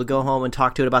they'll be able to go home and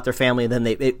talk to it about their family. And then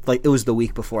it was the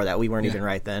week before that. We weren't even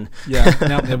right then. Yeah,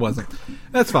 no, it wasn't.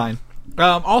 That's fine.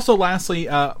 Also, lastly,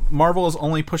 Marvel is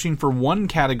only pushing for one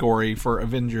category for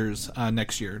Avengers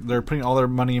next year. They're putting all their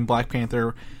money in Black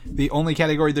Panther. The only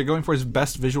category they're going for is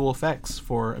Best Visual Effects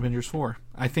for Avengers 4.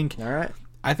 I think. All right.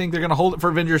 I think they're going to hold it for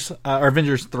Avengers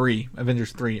 3.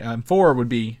 Avengers 3. 4 would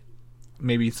be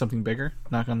maybe something bigger.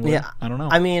 Knock on wood. Yeah, I don't know.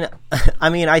 I mean,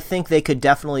 I think they could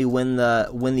definitely win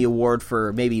the award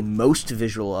for maybe most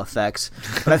visual effects.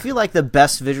 But I feel like the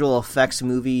best visual effects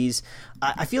movies,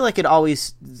 I feel like it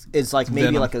always is like maybe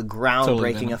Venom. Like a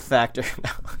groundbreaking effect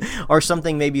or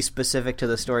something maybe specific to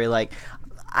the story. Like,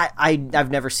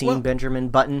 I've never seen Benjamin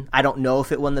Button. I don't know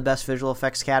if it won the best visual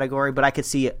effects category, but I could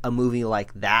see a movie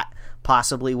like that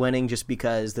possibly winning just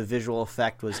because the visual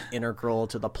effect was integral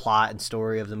to the plot and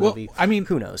story of the movie. I mean,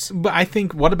 who knows? But I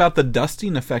think, what about the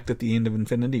dusting effect at the end of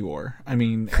Infinity War? I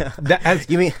mean, that has,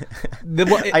 you mean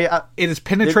it has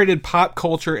penetrated pop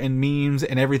culture and memes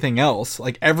and everything else.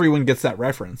 Like, everyone gets that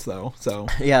reference, though. So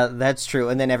yeah, that's true.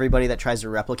 And then everybody that tries to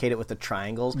replicate it with the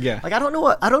triangles. Yeah. Like, I don't know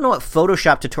what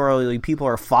Photoshop tutorial people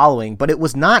are following, but it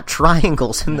was not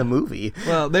triangles in the movie.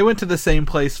 Well, they went to the same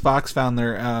place Fox found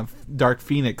their Dark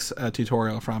Phoenix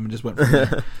tutorial from and just went from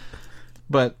there.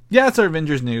 But yeah, it's our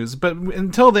Avengers news. But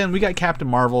until then, we got Captain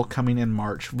Marvel coming in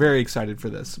March. Very excited for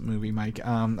this movie, Mike.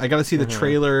 I got to see the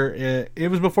trailer. It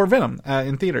was before Venom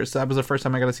in theaters, so that was the first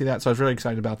time I got to see that. So I was really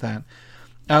excited about that.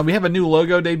 We have a new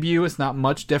logo debut. It's not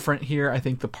much different here. I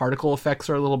think the particle effects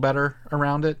are a little better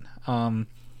around it.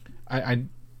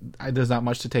 There's not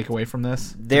much to take away from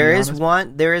this. There is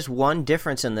one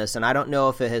difference in this, and I don't know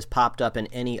if it has popped up in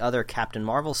any other Captain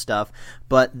Marvel stuff,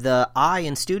 but the I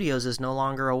in studios is no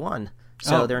longer a 1.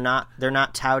 So they're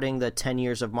not touting the 10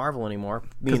 years of Marvel anymore,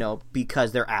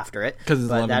 because they're after it. Because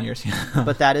it's 11 years.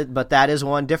 but that is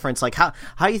one difference. Like, how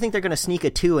do you think they're going to sneak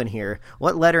a 2 in here?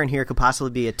 What letter in here could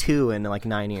possibly be a 2 in like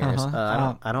 9 years?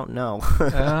 I don't know.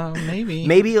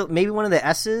 maybe one of the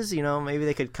S's. Maybe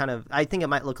they could kind of. I think it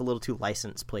might look a little too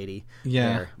license platey.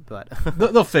 Yeah, there, but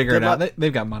they'll figure it out.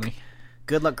 They've got money.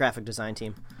 Good luck, graphic design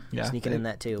team. Yeah, sneaking in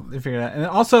that too. They figured it out. And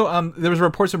also, there was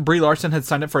reports that Brie Larson had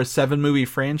signed up for a 7-movie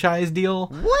franchise deal.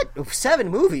 What? 7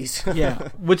 movies? Yeah,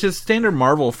 which is standard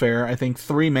Marvel fare. I think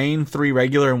 3 main, 3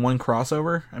 regular, and 1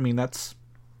 crossover.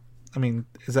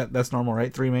 That's normal,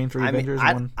 right? 3 main, 3 Avengers,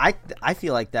 1. I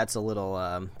feel like that's a little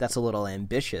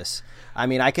ambitious. I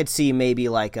mean, I could see maybe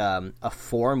like a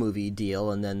 4-movie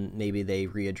deal, and then maybe they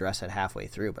readdress it halfway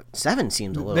through. But 7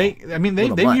 seems a little.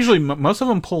 They usually, most of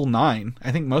them pull 9.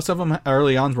 I think most of them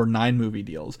early on were 9-movie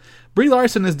deals. Brie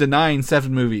Larson is denying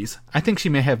 7 movies. I think she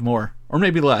may have more, or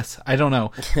maybe less. I don't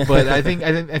know, but I think.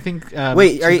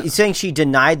 Wait, are you saying she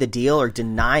denied the deal or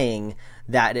denying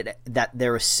that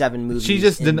there were 7 movies?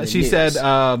 She said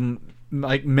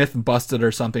like myth busted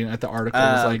or something at the article.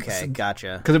 Okay,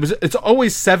 gotcha. Because it's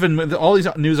always 7. All these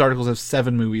news articles have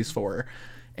 7 movies for her,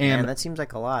 and that seems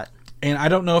like a lot. And I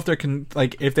don't know if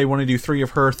if they want to do 3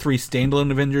 of her, 3 standalone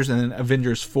Avengers, and then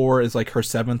Avengers 4 is like her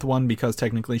 7th one because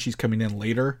technically she's coming in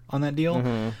later on that deal.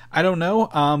 Mm-hmm. I don't know,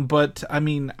 but I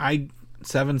mean,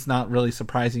 7's not really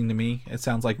surprising to me. It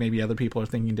sounds like maybe other people are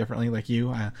thinking differently, like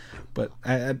you. But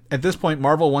at this point,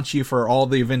 Marvel wants you for all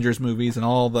the Avengers movies and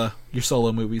all your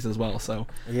solo movies as well. So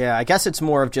yeah, I guess it's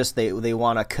more of just they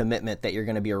want a commitment that you're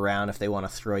going to be around if they want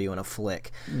to throw you in a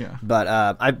flick. Yeah. But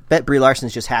I bet Brie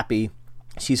Larson's just happy.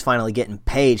 She's finally getting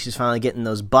paid. She's finally getting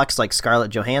those bucks like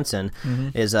Scarlett Johansson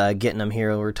is getting them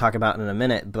here. We're talking about in a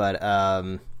minute, but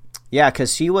yeah,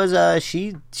 because she was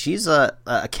she's a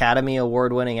Academy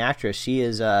Award winning actress. She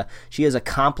is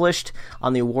accomplished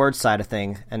on the award side of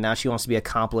things, and now she wants to be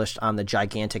accomplished on the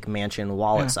gigantic mansion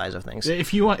wallet side of things.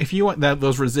 If you want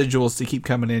those residuals to keep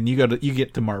coming in, you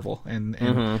get to Marvel,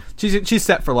 and she's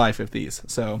set for life with these.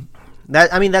 So.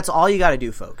 That's all you got to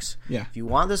do, folks. Yeah. If you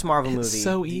want this Marvel movie,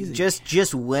 so easy.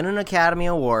 Just win an Academy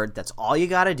Award. That's all you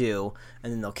got to do,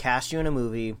 and then they'll cast you in a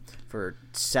movie for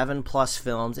 7+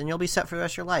 films, and you'll be set for the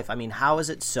rest of your life. I mean, how is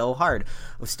it so hard?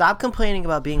 Stop complaining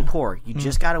about being poor. You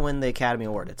just got to win the Academy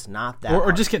Award. It's not that hard.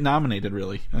 Or just get nominated,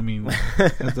 really. I mean,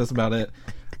 that's about it.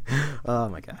 Oh,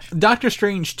 my gosh. Doctor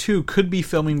Strange 2 could be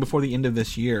filming before the end of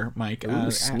this year, Mike.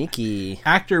 Ooh, sneaky.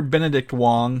 Actor Benedict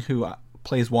Wong, who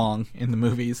plays Wong in the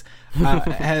movies,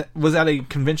 was at a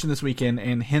convention this weekend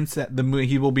and hints that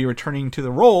he will be returning to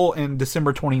the role in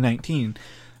December 2019.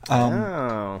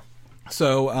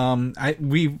 So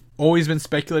we've always been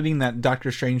speculating that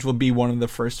Doctor Strange will be one of the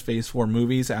first Phase 4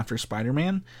 movies after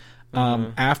Spider-Man.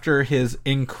 After his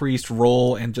increased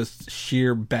role and just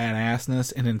sheer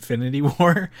badassness in Infinity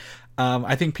War,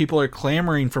 I think people are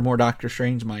clamoring for more Doctor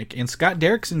Strange, Mike. And Scott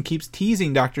Derrickson keeps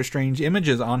teasing Doctor Strange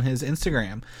images on his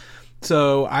Instagram.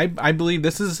 So I believe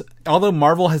this is, although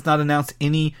Marvel has not announced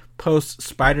any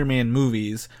post-Spider-Man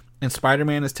movies, and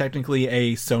Spider-Man is technically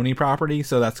a Sony property,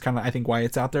 so that's kind of, I think, why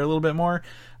it's out there a little bit more.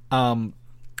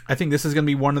 I think this is going to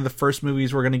be one of the first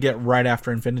movies we're going to get right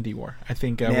after Infinity War. I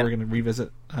think we're going to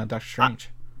revisit Doctor Strange.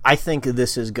 I think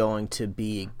this is going to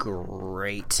be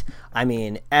great. I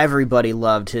mean, everybody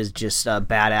loved his just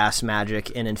badass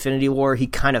magic in Infinity War. He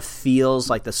kind of feels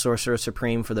like the Sorcerer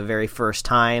Supreme for the very first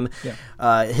time.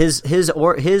 Yeah. His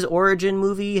origin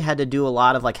movie had to do a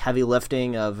lot of like heavy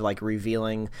lifting of like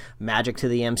revealing magic to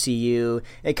the MCU.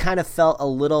 It kind of felt a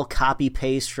little copy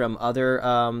paste from other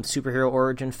superhero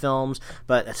origin films,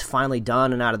 but it's finally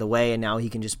done and out of the way, and now he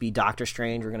can just be Doctor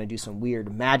Strange. We're going to do some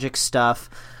weird magic stuff.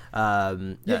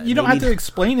 You don't have to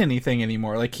explain anything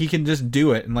anymore. Like, he can just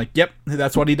do it, and like, yep,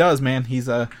 that's what he does, man. He's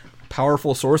a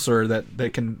powerful sorcerer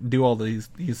that can do all these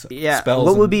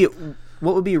spells.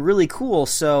 What would be really cool?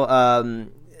 So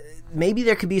maybe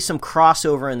there could be some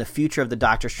crossover in the future of the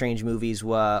Doctor Strange movies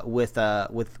with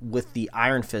the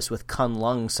Iron Fist, with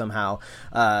Kunlun somehow,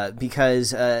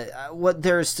 because what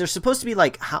there's supposed to be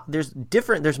like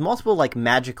there's multiple like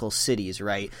magical cities,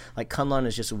 right? Like Kunlun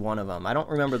is just one of them. I don't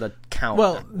remember the count.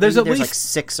 Well, there's at least like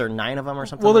 6 or 9 of them or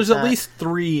something. Well, there's like at least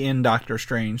 3 in Doctor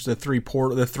Strange. The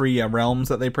 3 realms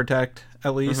that they protect.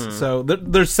 At least, so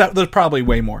there's probably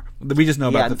way more. We just know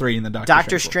about the 3 in the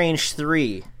Doctor Strange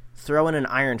 3. Throw in an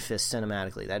Iron Fist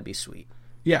cinematically. That'd be sweet.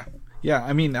 Yeah.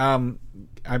 I mean,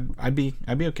 I'd be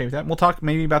okay with that. We'll talk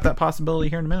maybe about that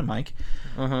possibility here in a minute, Mike.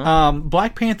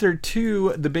 Black Panther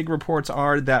 2. The big reports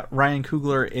are that Ryan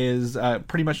Coogler is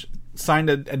pretty much signed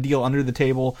a deal under the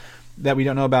table that we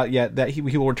don't know about yet. That he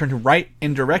will return to write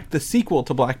and direct the sequel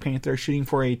to Black Panther, shooting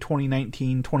for a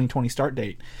 2019-2020 start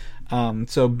date.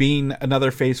 So being another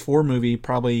Phase 4 movie,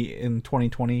 probably in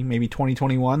 2020, maybe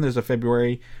 2021. There's a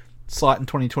February slot in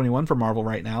 2021 for Marvel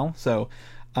right now. So,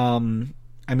 I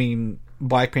mean,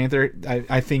 Black Panther,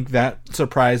 I think that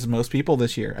surprised most people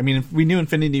this year. I mean, we knew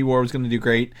Infinity War was going to do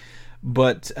great,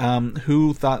 but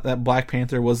who thought that Black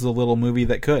Panther was the little movie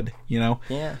that could, you know?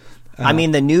 Yeah. I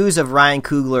mean, the news of Ryan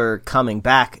Coogler coming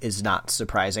back is not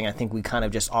surprising. I think we kind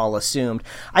of just all assumed.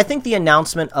 I think the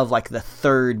announcement of like the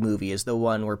third movie is the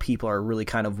one where people are really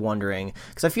kind of wondering,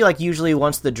 because I feel like usually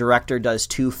once the director does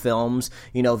 2 films,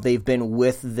 you know, they've been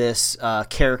with this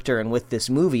character and with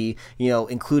this movie, you know,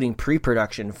 including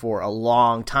pre-production for a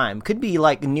long time. Could be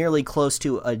like nearly close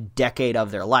to a decade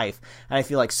of their life. And I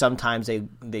feel like sometimes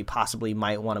they possibly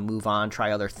might want to move on,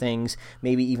 try other things,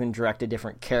 maybe even direct a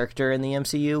different character in the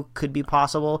MCU. Could be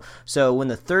possible. So when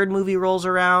the third movie rolls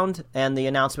around and the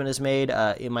announcement is made,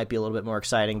 it might be a little bit more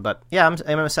exciting. But yeah,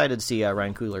 I'm excited to see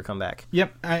Ryan Coogler come back.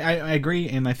 Yep, I agree,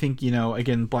 and I think, you know,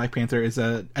 again, Black Panther is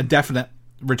a definite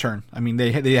return. I mean,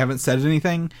 they haven't said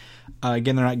anything.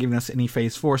 Again, they're not giving us any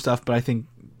Phase 4 stuff, but I think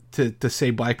to say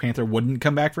Black Panther wouldn't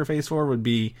come back for Phase 4 would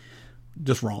be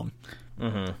just wrong.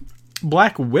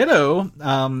 Black Widow,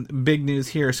 big news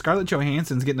here. Scarlett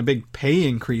Johansson's getting a big pay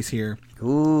increase here.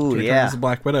 Ooh, yeah. As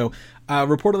Black Widow.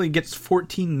 Reportedly gets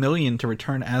 $14 million to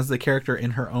return as the character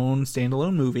in her own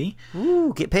standalone movie.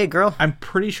 Ooh, get paid, girl. I'm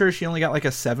pretty sure she only got like a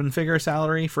 7-figure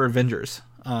salary for Avengers.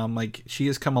 Like, she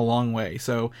has come a long way.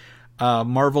 So,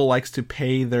 Marvel likes to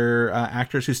pay their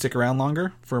actors who stick around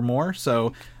longer for more.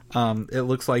 So, it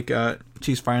looks like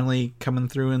she's finally coming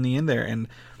through in the end there. And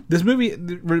this movie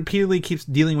repeatedly keeps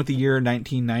dealing with the year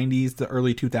 1990s, the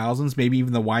early 2000s, maybe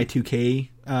even the Y2K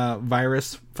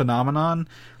virus phenomenon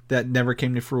that never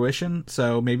came to fruition.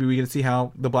 So maybe we get to see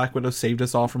how the Black Widow saved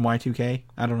us all from Y2K.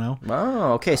 I don't know.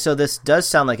 Oh, okay. So this does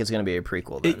sound like it's going to be a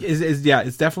prequel then. Yeah,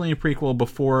 it's definitely a prequel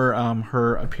before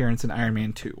her appearance in Iron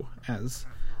Man 2 as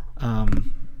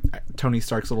Tony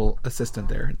Stark's little assistant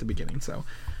there at the beginning. So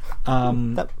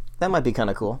that might be kind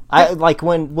of cool. I like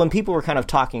when people were kind of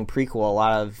talking prequel, a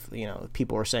lot of, you know,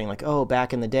 people were saying like, oh,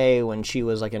 back in the day when she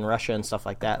was like in Russia and stuff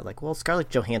like that. Like, well, Scarlett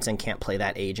Johansson can't play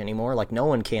that age anymore. Like, no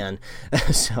one can.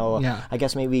 So yeah. I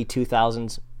guess maybe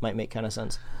 2000s might make kind of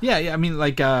sense. Yeah. I mean,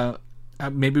 like,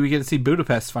 maybe we get to see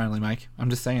Budapest finally, Mike. I'm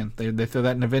just saying they throw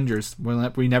that in Avengers.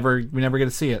 We never get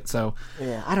to see it. So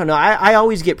yeah, I don't know. I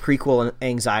always get prequel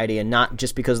anxiety, and not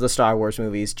just because of the Star Wars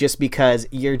movies, just because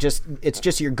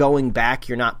you're going back.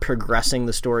 You're not progressing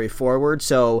the story forward.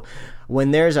 So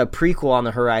when there's a prequel on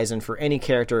the horizon for any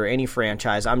character or any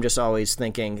franchise, I'm just always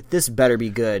thinking, this better be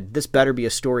good. This better be a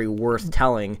story worth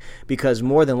telling, because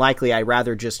more than likely I'd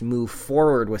rather just move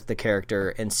forward with the character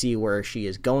and see where she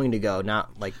is going to go,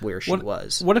 not like where she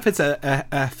was. What if it's a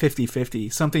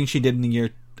 50-50? Something she did in the year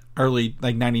early,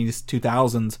 like 90s,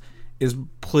 2000s is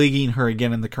plaguing her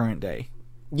again in the current day.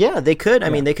 Yeah, they could. I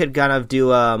mean, they could kind of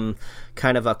do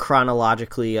kind of a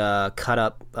chronologically cut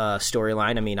up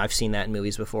storyline. I mean, I've seen that in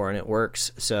movies before, and it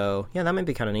works. So yeah, that might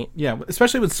be kind of neat. Yeah,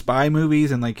 especially with spy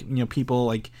movies and like, you know, people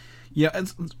like, yeah,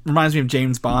 it reminds me of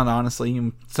James Bond.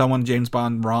 Honestly, someone James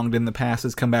Bond wronged in the past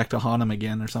has come back to haunt him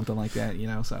again or something like that. You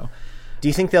know, so Do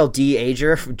you think they'll de-age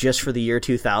her just for the year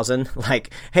 2000?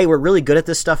 Like, hey, we're really good at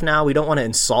this stuff now. We don't want to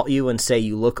insult you and say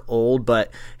you look old,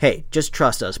 but hey, just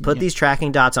trust us. Put these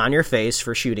tracking dots on your face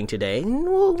for shooting today, and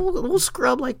we'll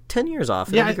scrub like 10 years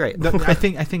off. It'll be great. I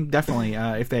think definitely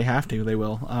if they have to, they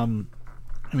will. I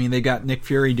mean, they got Nick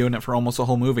Fury doing it for almost a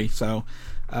whole movie, so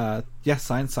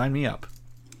sign me up.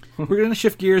 We're going to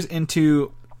shift gears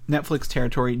into Netflix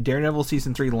territory. Daredevil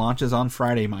Season 3 launches on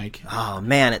Friday, Mike. Oh,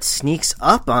 man, it sneaks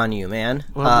up on you, man.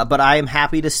 But I am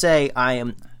happy to say I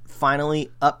am finally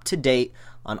up to date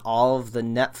on all of the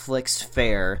Netflix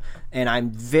fare, and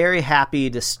I'm very happy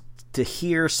to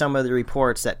hear some of the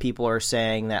reports that people are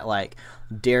saying that, like,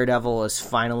 Daredevil is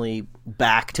finally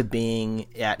back to being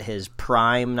at his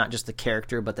prime, not just the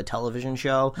character, but the television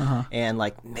show. And,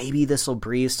 like, maybe this will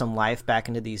breathe some life back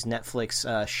into these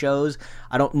Netflix shows.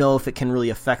 I don't know if it can really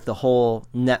affect the whole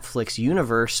Netflix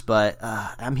universe, but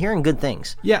I'm hearing good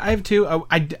things. Yeah, I have too.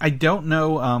 I don't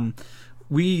know.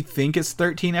 We think it's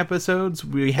 13 episodes.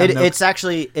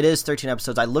 It is 13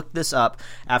 episodes. I looked this up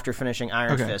after finishing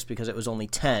Iron Fist because it was only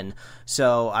 10.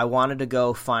 So I wanted to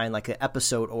go find like an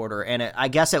episode order. And I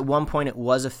guess at one point it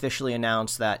was officially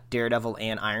announced that Daredevil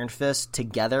and Iron Fist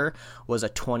together was a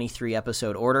 23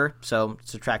 episode order. So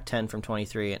subtract 10 from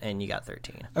 23 and you got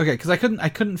 13. Okay, because I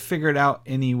couldn't figure it out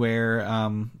anywhere.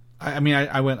 I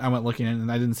went looking at it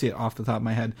and I didn't see it off the top of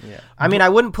my head. Yeah. I mean, I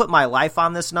wouldn't put my life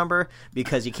on this number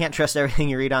because you can't trust everything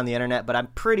you read on the internet, but I'm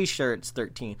pretty sure it's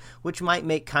 13, which might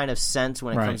make kind of sense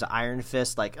when it comes to Iron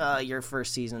Fist. Like, your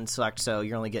first season sucked, so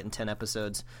you're only getting 10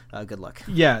 episodes. Good luck.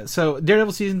 Yeah, so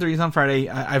Daredevil Season 3 is on Friday.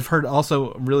 I've heard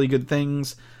also really good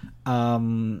things. I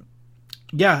mean,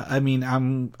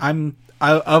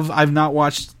 I've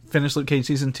not finished Luke Cage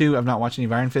Season 2. I've not watched any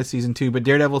of Iron Fist Season 2, but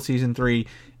Daredevil Season 3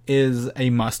 is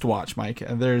a must-watch, Mike.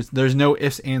 There's no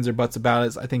ifs, ands, or buts about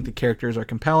it. I think the characters are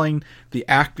compelling. The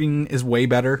acting is way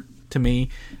better to me.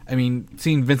 I mean,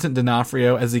 seeing Vincent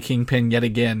D'Onofrio as the Kingpin yet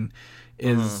again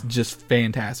is just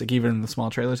fantastic, even in the small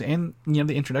trailers, and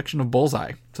the introduction of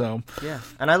Bullseye. So yeah,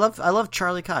 and I love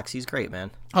Charlie Cox. He's great,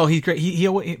 man. Oh, he's great. He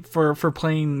for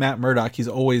playing Matt Murdock, he's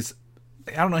always,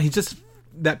 I don't know, he's just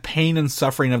that pain and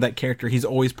suffering of that character. He's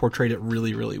always portrayed it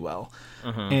really, really well.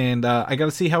 And I got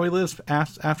to see how he lives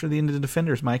after the end of the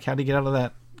Defenders, Mike. How would he get out of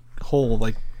that hole,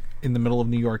 like in the middle of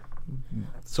New York,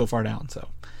 so far down? So,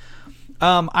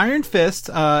 Iron Fist.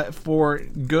 For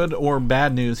good or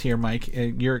bad news here, Mike.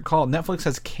 You're called. Netflix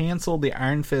has canceled the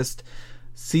Iron Fist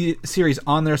series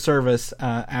on their service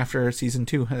after season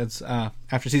 2.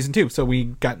 After season 2, so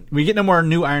we get no more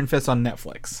new Iron Fist on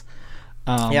Netflix.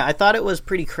 I thought it was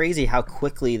pretty crazy how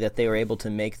quickly that they were able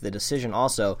to make the decision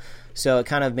also. So it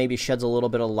kind of maybe sheds a little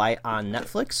bit of light on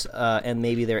Netflix and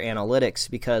maybe their analytics,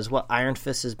 because Iron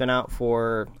Fist has been out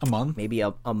for a month, maybe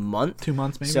a month, 2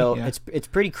 months, maybe. So it's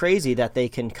pretty crazy that they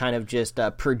can kind of just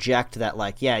project that,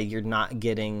 like, you're not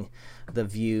getting the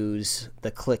views,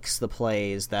 the clicks, the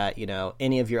plays that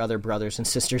any of your other brothers and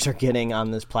sisters are getting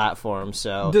on this platform.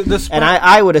 So and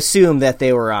I would assume that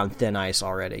they were on thin ice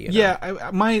already. Yeah,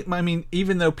 I mean,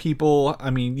 even though people, I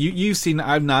mean, you've seen,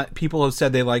 people have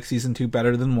said they like season 2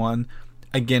 better than 1.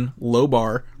 Again, low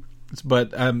bar,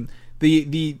 but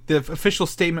the official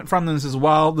statement from them is,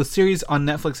 while the series on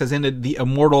Netflix has ended, the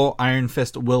immortal Iron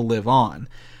Fist will live on.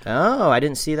 Oh, I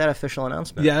didn't see that official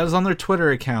announcement. Yeah, it was on their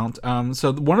Twitter account.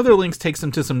 So one of their links takes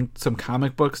them to some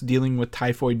comic books dealing with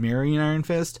Typhoid Mary and Iron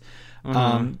Fist.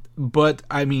 But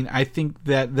I mean, I think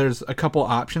that there's a couple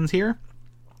options here.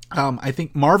 I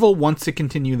think Marvel wants to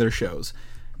continue their shows.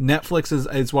 Netflix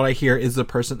is what I hear is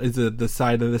the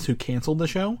side of this who canceled the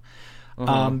show.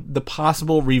 The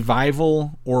possible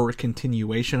revival or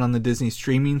continuation on the Disney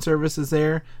streaming services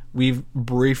there. We've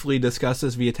briefly discussed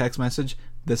this via text message.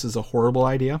 This is a horrible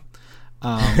idea.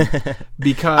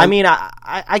 Because I mean,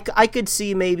 I could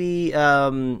see maybe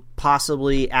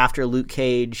possibly after Luke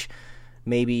Cage,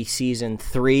 maybe season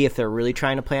 3, if they're really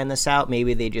trying to plan this out,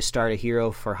 maybe they just start a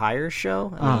Hero for Hire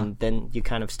show. I mean, then you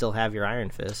kind of still have your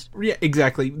Iron Fist. Yeah,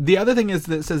 exactly. The other thing is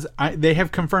that it says they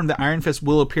have confirmed that Iron Fist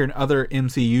will appear in other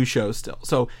MCU shows still.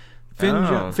 So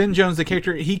Finn Jones, the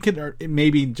character, he could, or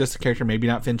maybe just the character, maybe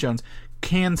not Finn Jones,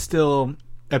 can still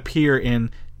appear in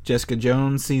Jessica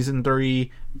Jones season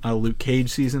 3, Luke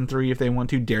Cage season 3 if they want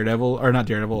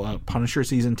to, Punisher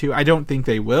season 2. I don't think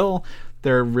they will.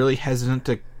 They're really hesitant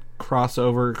to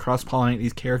cross-pollinate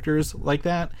these characters like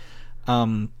that.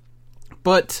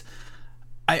 But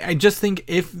I just think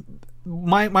if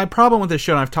my problem with this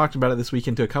show, and I've talked about it this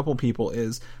weekend to a couple people,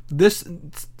 is this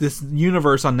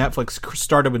universe on Netflix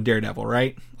started with Daredevil,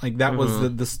 right? Like that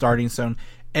was the starting stone.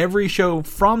 Every show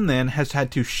from then has had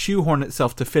to shoehorn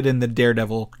itself to fit in the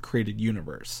Daredevil created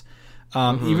universe.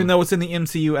 Even though it's in the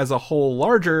MCU as a whole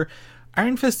larger,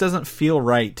 Iron Fist doesn't feel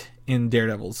right in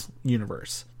Daredevil's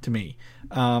universe to me.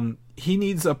 He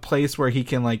needs a place where he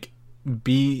can like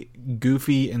be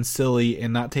goofy and silly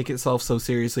and not take itself so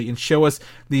seriously and show us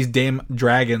these damn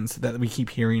dragons that we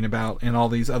keep hearing about and all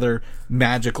these other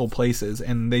magical places,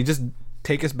 and they just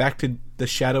take us back to the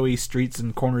shadowy streets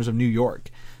and corners of New York.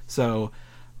 So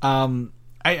I don't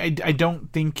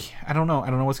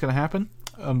know what's going to happen,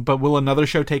 but will another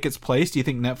show take its place? Do you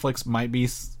think Netflix might be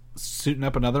suiting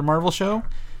up another Marvel show?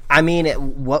 I mean,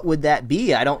 what would that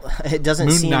be? It doesn't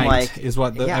Moon seem Knight like is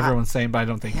what everyone's saying, but I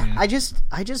don't think. Yeah. I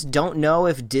just don't know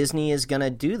if Disney is gonna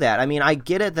do that. I mean, I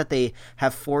get it that they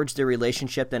have forged their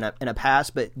relationship in a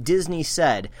past, but Disney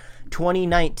said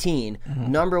 2019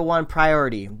 number one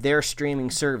priority, their streaming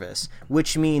service,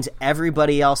 which means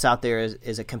everybody else out there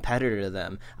is a competitor to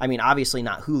them. I mean, obviously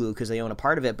not Hulu because they own a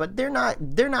part of it, but they're not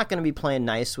going to be playing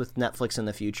nice with Netflix in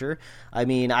the future. I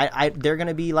mean, they're going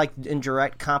to be like in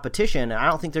direct competition, and I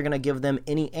don't think they're going to give them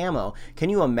any ammo. Can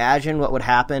you imagine what would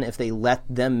happen if they let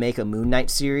them make a Moon Knight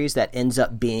series that ends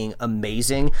up being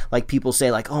amazing? Like people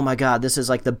say, like, oh my God, this is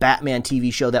like the Batman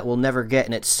TV show that we'll never get,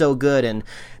 and it's so good. And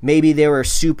maybe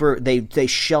they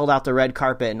shelled out the red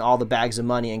carpet and all the bags of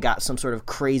money and got some sort of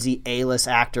crazy A-list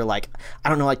actor like, I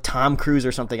don't know, like Tom Cruise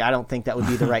or something. I don't think that would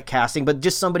be the right casting, but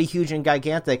just somebody huge and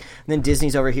gigantic. And then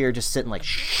Disney's over here just sitting like,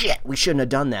 shit, we shouldn't have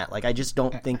done that. Like, I just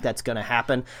don't think that's going to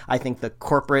happen. I think the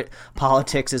corporate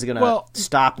politics is going to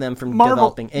stop them from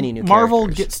developing any new Marvel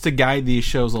characters. Gets to guide these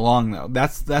shows along, though.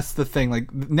 That's the thing. Like,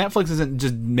 Netflix isn't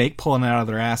just pulling it out of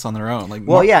their ass on their own. Like,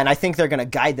 and I think they're going to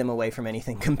guide them away from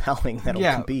anything compelling that'll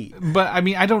compete. But I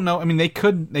mean, I don't know. I mean,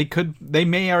 they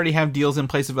may already have deals in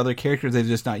place of other characters they've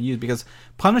just not used, because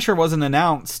Punisher wasn't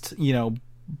announced,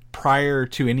 prior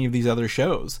to any of these other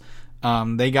shows.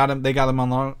 They got him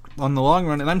on the long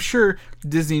run, and I'm sure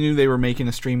Disney knew they were making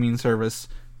a streaming service,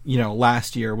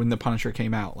 last year when the Punisher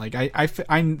came out. Like, I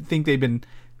think they've been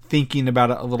thinking about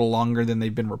it a little longer than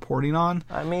they've been reporting on.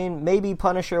 I mean, maybe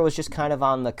Punisher was just kind of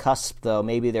on the cusp, though.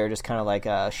 Maybe they're just kind of like,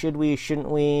 should we, shouldn't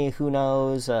we? Who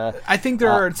knows? I think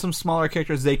there are some smaller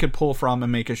characters they could pull from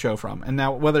and make a show from. And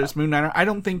now, whether it's Moon Knight, I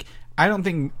don't think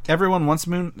everyone wants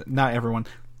not everyone.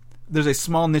 There's a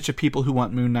small niche of people who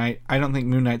want Moon Knight. I don't think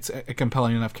Moon Knight's a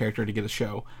compelling enough character to get a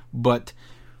show, but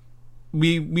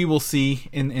we will see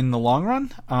in the long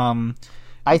run.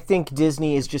 I think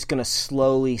Disney is just going to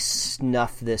slowly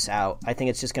snuff this out. I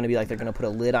think it's just going to be like they're going to put a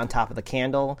lid on top of the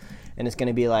candle, and it's going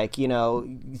to be like,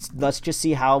 let's just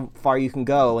see how far you can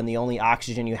go, and the only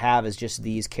oxygen you have is just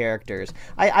these characters.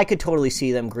 I could totally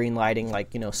see them greenlighting, like,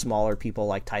 smaller people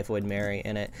like Typhoid Mary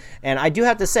in it. And I do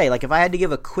have to say, like, if I had to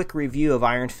give a quick review of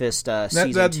Iron Fist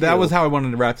season 2... That was how I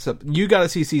wanted to wrap this up. You got to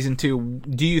see season 2.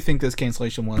 Do you think this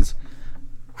cancellation was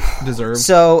deserved?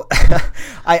 So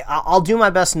I'll do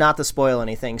my best not to spoil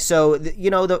anything. So it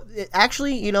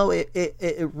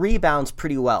rebounds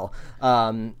pretty well.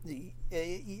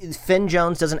 Finn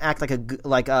Jones doesn't act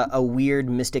like a weird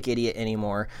mystic idiot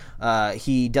anymore.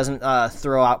 He doesn't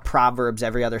throw out proverbs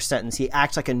every other sentence. He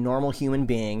acts like a normal human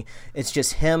being. It's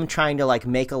just him trying to like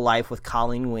make a life with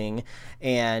Colleen Wing,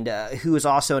 and who is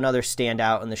also another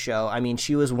standout in the show. I mean,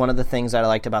 she was one of the things that I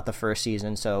liked about the first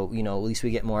season, so at least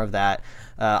we get more of that.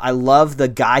 I love the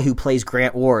guy who plays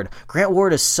Grant Ward. Grant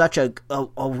Ward is such a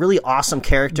really awesome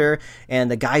character,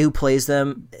 and the guy who plays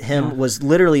him was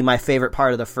literally my favorite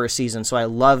part of the first season, so I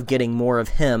love getting more of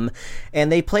him.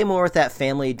 And they play more with that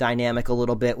family dynamic a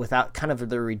little bit without kind of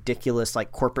the ridiculous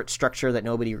like corporate structure that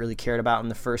nobody really cared about in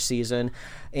the first season.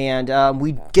 And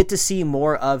we get to see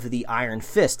more of the Iron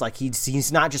Fist. Like,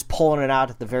 he's not just pulling it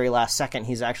out at the very last second.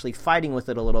 He's actually fighting with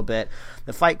it a little bit.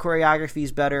 The fight choreography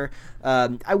is better.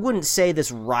 I wouldn't say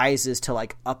this rises to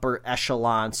like upper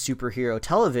echelon superhero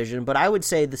television, but I would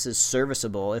say this is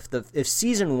serviceable. If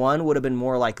season 1 would have been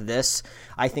more like this,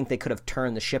 I think they could have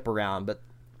turned the ship around. But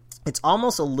it's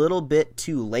almost a little bit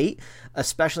too late,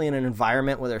 especially in an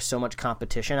environment where there's so much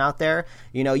competition out there.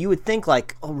 You would think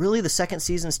like, oh, really, the second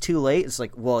season's too late? It's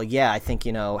like, well, yeah, I think,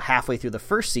 halfway through the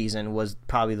first season was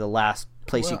probably the last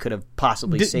place you could have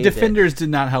possibly saved Defenders did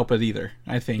not help it either,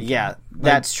 I think. Yeah,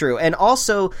 that's true. And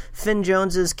also, Finn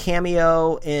Jones's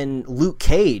cameo in Luke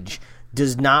Cage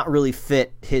does not really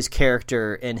fit his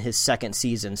character in his second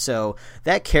season. So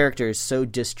that character is so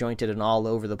disjointed and all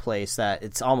over the place that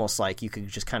it's almost like you could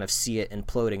just kind of see it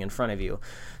imploding in front of you.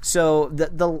 So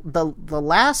the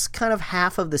last kind of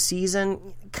half of the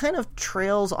season kind of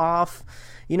trails off,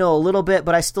 a little bit,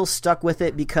 but I still stuck with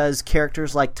it because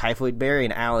characters like Typhoid Mary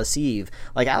and Alice Eve,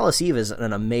 like Alice Eve is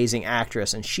an amazing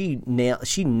actress, and she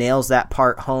nails that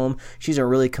part home. She's a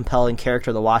really compelling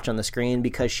character to watch on the screen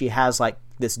because she has like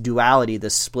this duality,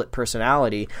 this split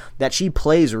personality that she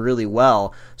plays really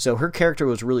well. So her character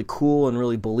was really cool and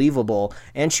really believable,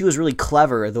 and she was really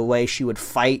clever the way she would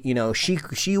fight. You know,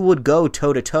 she would go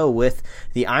toe to toe with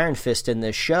the Iron Fist in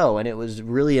this show, and it was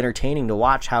really entertaining to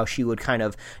watch how she would kind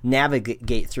of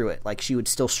navigate through it. Like, she would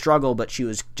still struggle, but she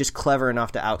was just clever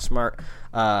enough to outsmart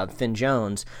Finn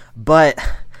Jones. But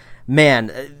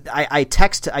man, I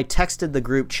texted the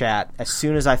group chat as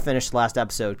soon as I finished the last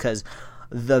episode, because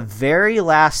the very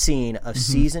last scene of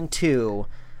season 2,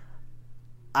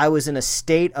 I was in a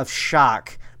state of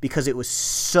shock because it was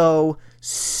so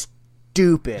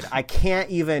stupid. I can't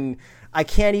even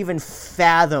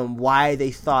fathom why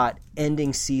they thought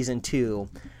ending season 2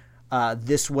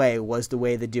 this way was the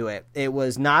way to do it. It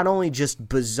was not only just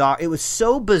bizarre, it was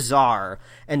so bizarre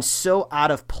and so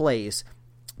out of place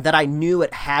that I knew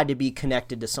it had to be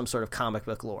connected to some sort of comic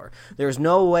book lore. There's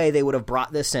no way they would have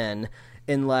brought this in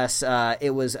unless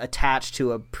it was attached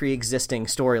to a pre-existing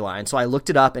storyline. So I looked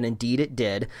it up, and indeed it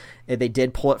did. They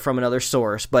did pull it from another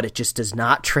source, but it just does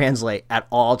not translate at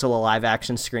all to the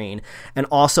live-action screen. And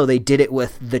also they did it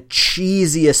with the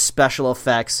cheesiest special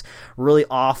effects, really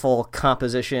awful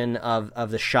composition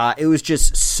of the shot. It was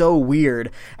just so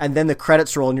weird. And then the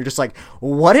credits roll, and you're just like,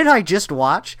 what did I just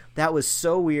watch? That was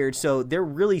so weird. So they're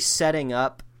really setting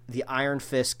up the Iron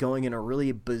Fist going in a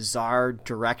really bizarre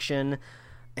direction.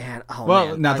 And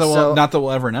man. Not that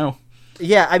we'll ever know.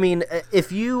 Yeah, I mean,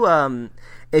 if you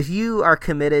are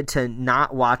committed to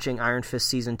not watching Iron Fist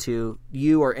season 2,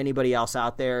 you or anybody else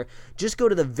out there, just go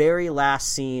to the very last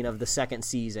scene of the second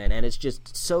season, and it's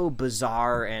just so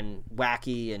bizarre and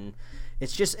wacky, and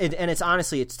it's just and it's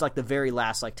honestly, it's like the very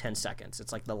last 10 seconds.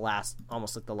 It's like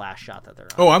almost like the last shot that they're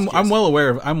on. Oh, I'm well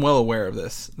aware of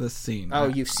this scene. Oh,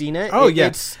 you've seen it? Oh,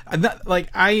 yes.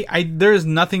 Yeah. There's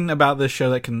nothing about this show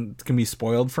that can be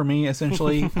spoiled for me,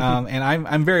 essentially. And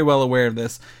I'm very well aware of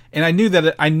this. And I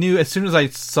knew as soon as I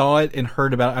saw it and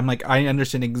heard about it, I'm like, I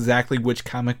understand exactly which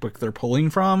comic book they're pulling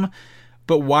from.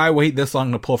 But why wait this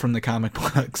long to pull from the comic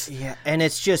books? Yeah, and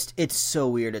it's so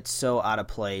weird. It's so out of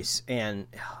place, and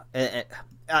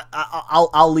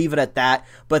I'll leave it at that.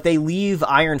 But they leave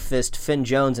Iron Fist Finn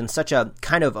Jones in such a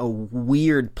kind of a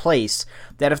weird place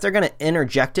that if they're going to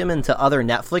interject him into other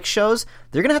Netflix shows,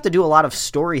 they're going to have to do a lot of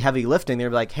story heavy lifting.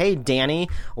 They're like, hey, Danny,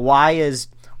 why is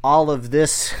all of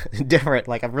this different?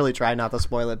 Like, I'm really trying not to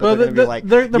spoil it, but they're going to be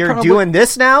like, you're doing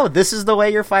this now? This is the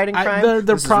way you're fighting crime?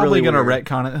 They're probably going to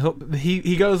retcon it.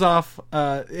 He goes off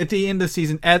at the end of the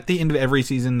season. At the end of every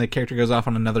season, the character goes off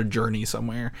on another journey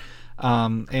somewhere.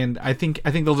 And I think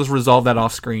they'll just resolve that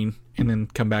off screen and then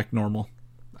come back normal.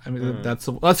 I mean, that's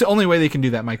the only way they can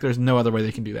do that, Mike. There's no other way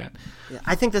they can do that. Yeah,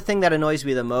 I think the thing that annoys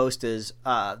me the most is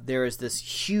there is this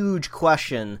huge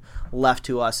question left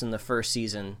to us in the first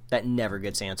season that never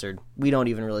gets answered. We don't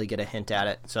even really get a hint at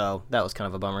it, so that was kind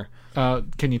of a bummer.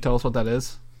 Can you tell us what that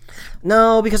is?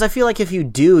 No, because I feel like if you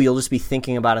do, you'll just be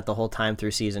thinking about it the whole time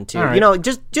through season 2. Right. You know,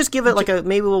 just give it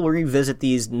maybe we'll revisit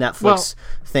these Netflix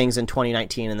things in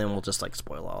 2019, and then we'll just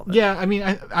spoil all of it. Yeah, I mean,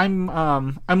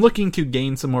 I'm looking to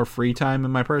gain some more free time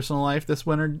in my personal life this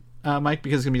winter, Mike,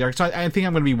 because it's gonna be dark. So I think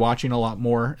I'm gonna be watching a lot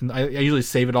more, and I usually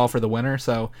save it all for the winter.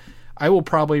 So I will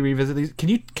probably revisit these. Can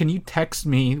you text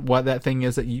me what that thing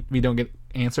is that we don't get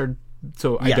answered,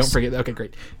 so I don't forget? Okay,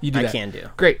 great. You do that. I can do.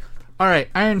 Great. All right,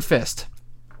 Iron Fist.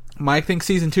 Mike thinks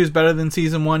season 2 is better than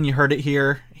season 1. You heard it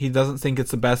here. He doesn't think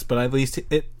it's the best, but at least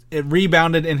it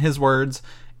rebounded in his words,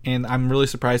 and I'm really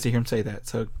surprised to hear him say that.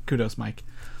 So kudos, Mike.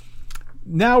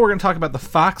 Now we're going to talk about the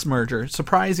Fox merger.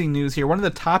 Surprising news here. One of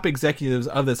the top executives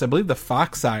of this, I believe the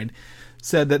Fox side,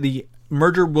 said that the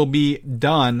merger will be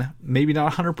done, maybe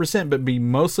not 100%, but be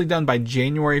mostly done by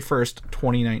January 1st,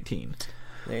 2019.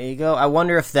 There you go. I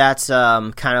wonder if that's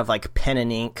kind of like pen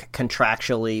and ink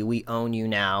contractually. We own you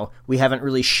now. We haven't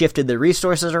really shifted the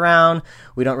resources around.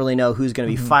 We don't really know who's going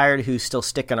to be fired, who's still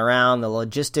sticking around. The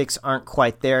logistics aren't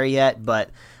quite there yet, but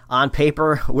on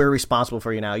paper, we're responsible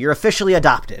for you now. You're officially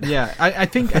adopted. Yeah, I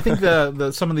think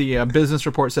the some of the business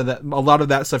reports said that a lot of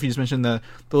that stuff you just mentioned, the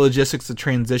logistics, the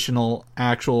transitional,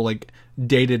 actual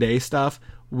day-to-day stuff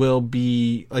will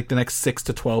be the next 6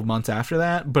 to 12 months after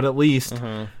that. But at least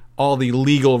all the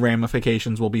legal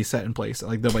ramifications will be set in place.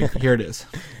 They'll here it is.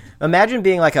 Imagine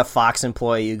being like a Fox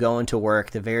employee. You go into work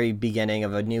the very beginning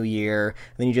of a new year,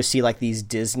 and then you just see like these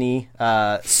Disney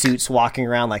suits walking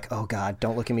around like, oh God,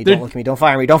 don't look at me, don't look at me, don't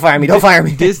fire me, don't fire me, don't fire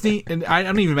me. Disney, and I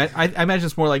don't even, I imagine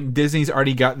it's more like Disney's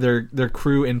already got their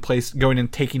crew in place going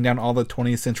and taking down all the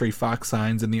 20th Century Fox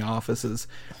signs in the offices,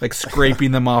 like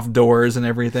scraping them off doors and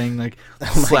everything, like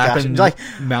slapping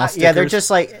mouse stickers. Yeah, they're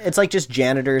just like, it's like just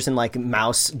janitors in like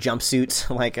mouse jumpsuits.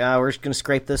 Like, we're just going to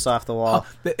scrape this off the wall.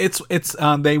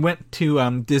 They went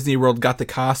to Disney World, got the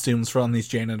costumes from these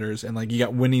janitors, and like you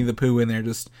got Winnie the Pooh in there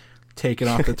just taking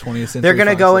off the 20th century. They're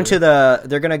gonna go into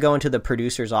the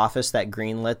producer's office that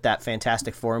greenlit that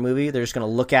Fantastic Four movie. They're just gonna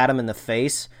look at him in the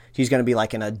face. He's gonna be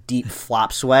like in a deep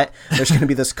flop sweat. There's gonna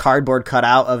be this cardboard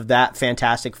cutout of that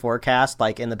Fantastic Four cast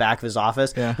like in the back of his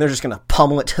office. Yeah. They're just gonna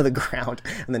pummel it to the ground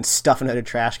and then stuff it in a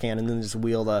trash can and then just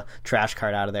wheel the trash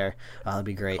cart out of there. Oh, that'd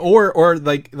be great. Or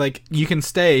like you can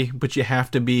stay, but you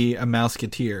have to be a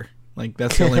Mouseketeer. Like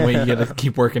that's the only way you get to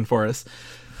keep working for us.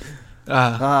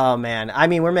 Oh man, I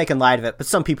mean we're making light of it, but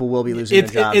some people will be losing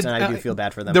their jobs, and I do feel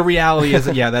bad for them. The reality is,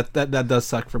 that does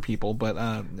suck for people. But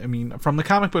I mean, from the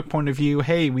comic book point of view,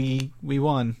 hey, we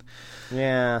won.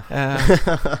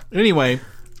 Yeah. Anyway,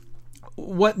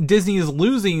 what Disney is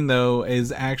losing though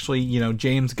is actually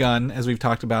James Gunn, as we've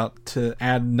talked about to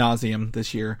ad nauseum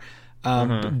this year.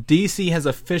 DC has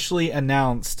officially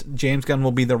announced James Gunn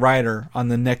will be the writer on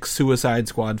the next Suicide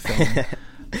Squad film.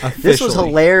 This was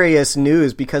hilarious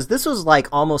news because this was like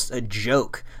almost a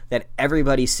joke that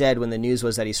everybody said when the news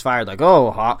was that he's fired. Like,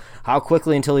 oh, how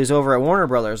quickly until he's over at Warner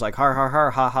Brothers? Like, ha, ha, ha,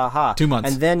 ha, ha, ha. 2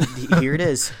 months. And then here it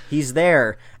is. He's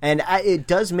there. And it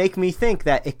does make me think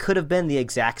that it could have been the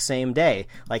exact same day.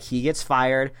 Like, he gets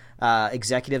fired.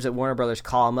 Executives at Warner Brothers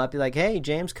call him up, be like, "Hey,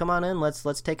 James, come on in. Let's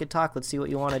take a talk. Let's see what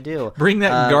you want to do. Bring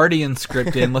that Guardian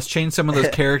script in. Let's change some of those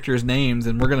characters' names,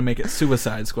 and we're gonna make it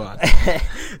Suicide Squad." That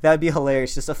would be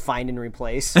hilarious. Just a find and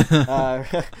replace.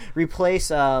 Replace.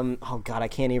 Oh God, I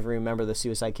can't even remember the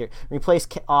Suicide character. Replace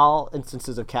all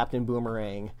instances of Captain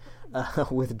Boomerang.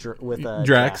 With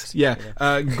Drax. Yeah.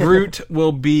 Groot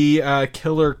will be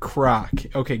Killer Croc.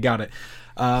 Okay, got it.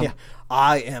 Yeah.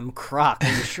 I am Croc. Are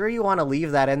you sure you want to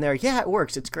leave that in there? Yeah, it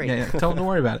works. It's great. Yeah. Don't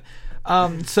worry about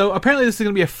it. So apparently this is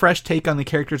going to be a fresh take on the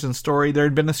characters and story. There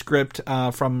had been a script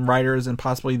from writers and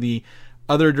possibly the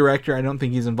other director, I don't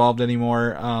think he's involved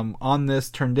anymore, on this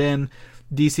turned in.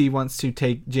 DC wants to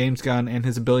take James Gunn and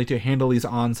his ability to handle these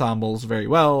ensembles very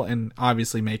well and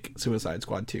obviously make Suicide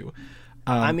Squad 2.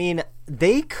 I mean,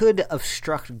 they could have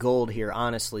struck gold here,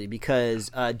 honestly, because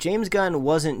James Gunn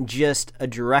wasn't just a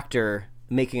director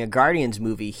making a Guardians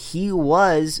movie. He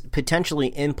was potentially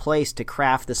in place to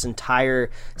craft this entire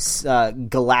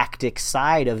galactic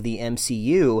side of the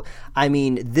MCU. I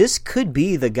mean, this could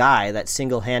be the guy that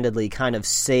single-handedly kind of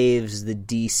saves the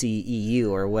DCEU,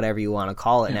 or whatever you want to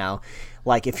call it now.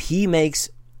 Like, if he makes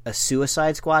a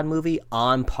Suicide Squad movie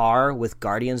on par with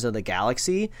Guardians of the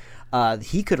Galaxy,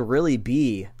 he could really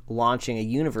be launching a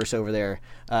universe over there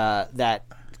that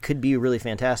could be really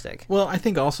fantastic. Well, I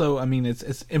think also, I mean,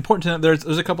 it's important to know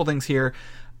there's a couple things here.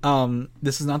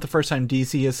 This is not the first time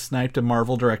DC has sniped a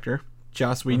Marvel director.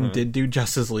 Joss Whedon did do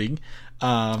Justice League.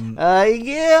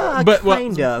 Yeah, but,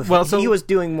 kind of. Well, so he was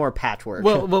doing more patchwork.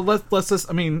 Well, let's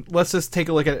just take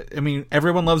a look at it. I mean,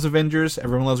 everyone loves Avengers.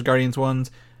 Everyone loves Guardians 1.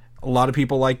 A lot of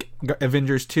people like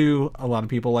Avengers 2. A lot of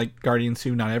people like Guardians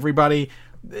 2. Not everybody.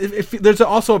 If there's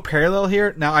also a parallel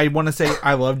here. Now, I want to say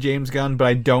I love James Gunn, but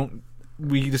I don't.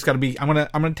 We just got to be. I'm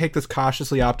gonna take this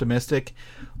cautiously optimistic,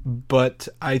 but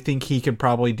I think he could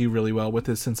probably do really well with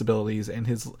his sensibilities and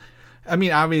his. I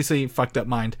mean, obviously, fucked up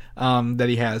mind that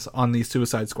he has on these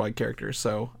Suicide Squad characters.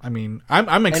 So, I mean,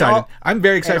 I'm excited. I'm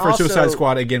very excited for Suicide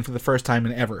Squad again for the first time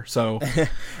in ever. So,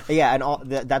 yeah, and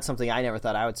that's something I never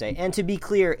thought I would say. And to be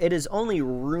clear, it is only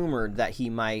rumored that he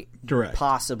might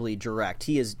possibly direct.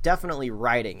 He is definitely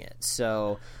writing it.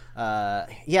 So,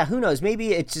 yeah, who knows?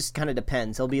 Maybe it just kind of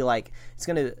depends. He'll be like, it's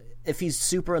gonna. If he's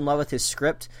super in love with his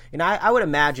script, and I would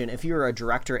imagine if you're a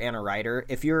director and a writer,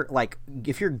 if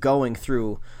you're going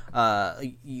through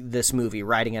this movie,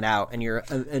 writing it out, and you're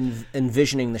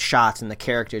envisioning the shots and the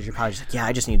characters, you're probably just like, yeah,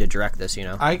 I just need to direct this, you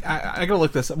know. I gotta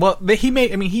look this up. Well,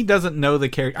 he doesn't know the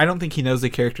character. I don't think he knows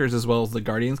the characters as well as the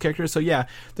Guardians characters. So yeah,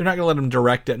 they're not gonna let him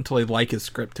direct it until they like his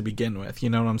script to begin with. You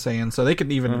know what I'm saying? So they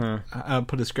could even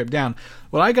put his script down.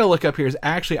 What I gotta look up here is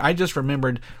actually I just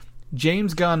remembered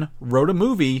James Gunn wrote a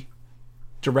movie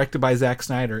directed by Zack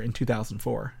Snyder in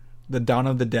 2004, the Dawn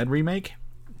of the Dead remake.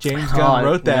 James Gunn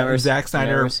wrote that, and Zack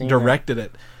Snyder directed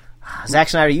it. Zack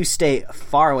Snyder, you stay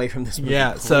far away from this movie.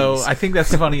 Yeah, please. So I think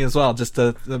that's funny as well. Just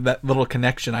that little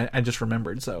connection I just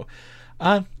remembered. So,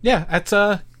 yeah, that's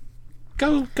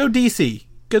go DC.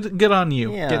 Good on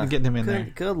you. Yeah, getting him in there.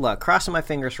 Good luck. Crossing my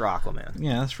fingers for Aquaman.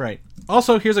 Yeah, that's right.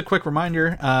 Also, here's a quick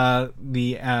reminder: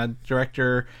 the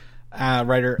director,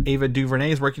 writer Ava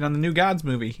DuVernay is working on the New Gods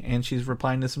movie, and she's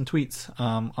replying to some tweets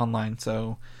online.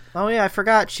 So, oh yeah, I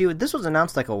forgot this was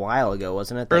announced like a while ago,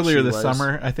 wasn't it? Earlier this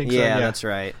summer, I think. Yeah, so, that's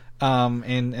right.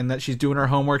 And that she's doing her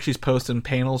homework. She's posting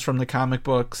panels from the comic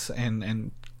books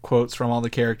and quotes from all the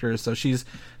characters. So she's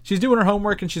doing her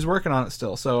homework and she's working on it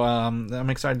still. So I'm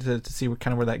excited to see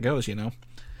where that goes. Yeah.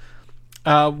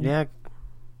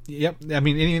 Yep. I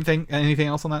mean, anything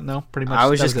else on that? No, pretty much. I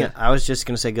was just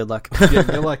gonna say good luck. Yeah,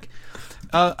 good luck.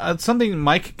 Something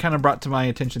Mike kind of brought to my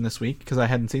attention this week, because I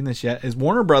hadn't seen this yet, is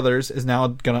Warner Brothers is now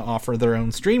going to offer their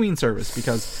own streaming service,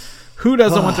 because who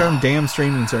doesn't want their own damn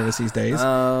streaming service these days?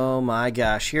 Oh my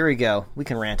gosh, here we go. We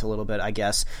can rant a little bit, I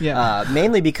guess. Yeah.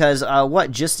 Mainly because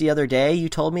just the other day you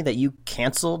told me that you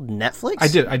canceled Netflix?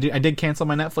 I did cancel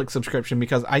my Netflix subscription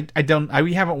because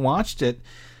we haven't watched it.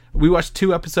 We watched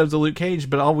 2 episodes of Luke Cage,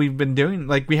 but all we've been doing,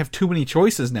 like, we have too many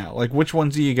choices now. Like, which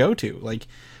ones do you go to? Like,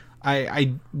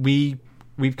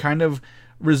 we've kind of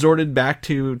resorted back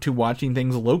to watching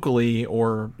things locally,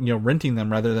 or renting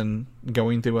them, rather than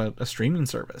going through a streaming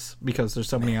service, because there's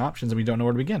so many options and we don't know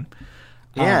where to begin.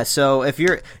 Yeah, so if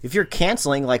you're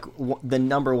canceling like the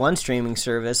number one streaming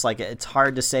service, like, it's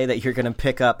hard to say that you're going to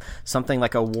pick up something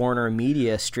like a Warner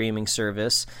Media streaming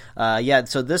service.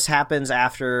 So this happens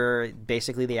after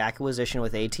basically the acquisition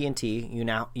with AT&T. You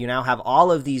now have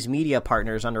all of these media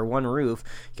partners under one roof.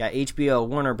 You got HBO,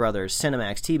 Warner Brothers,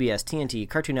 Cinemax, TBS, TNT,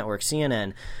 Cartoon Network,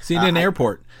 CNN.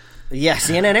 Airport. Yeah,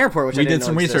 CNN Airport, which we I didn't did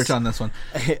some know research exists. on this one.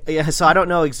 Yeah, so I don't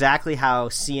know exactly how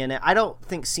CNN. I don't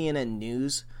think CNN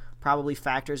News probably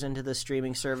factors into the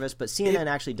streaming service, but CNN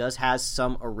actually has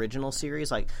some original series,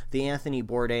 like the Anthony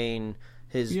Bourdain,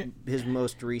 his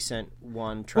most recent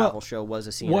travel show was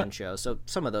a CNN show, so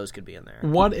some of those could be in there.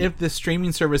 What if the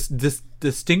streaming service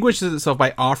distinguishes itself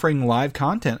by offering live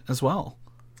content as well?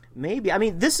 Maybe. I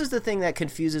mean, this is the thing that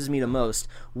confuses me the most.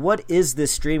 What is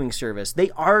this streaming service? They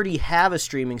already have a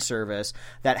streaming service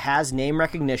that has name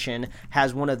recognition,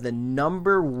 has one of the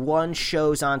number one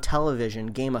shows on television,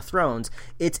 Game of Thrones.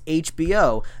 It's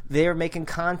HBO. They're making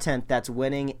content that's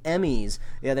winning Emmys.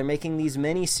 Yeah, they're making these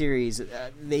miniseries.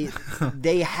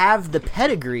 They have the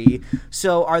pedigree.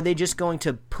 So are they just going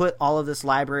to put all of this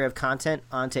library of content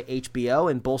onto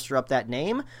HBO and bolster up that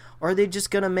name? Or are they just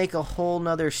going to make a whole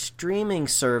nother streaming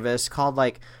service called,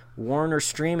 like, Warner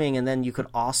Streaming, and then you could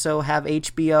also have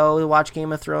HBO to watch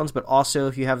Game of Thrones, but also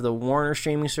if you have the Warner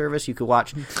streaming service, you could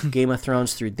watch Game of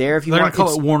Thrones through there if you want. They're going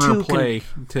to call it Warner Play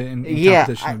in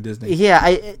competition with Disney. Yeah,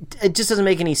 it just doesn't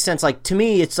make any sense. Like, to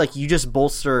me, it's like you just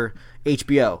bolster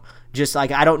HBO. Just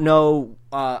like, I don't know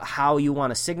how you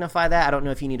want to signify that. I don't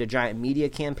know if you need a giant media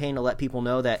campaign to let people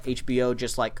know that HBO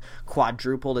just like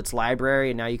quadrupled its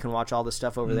library and now you can watch all this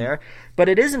stuff over there. But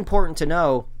it is important to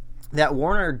know that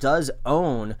Warner does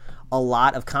own a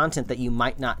lot of content that you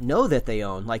might not know that they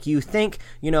own. Like, you think,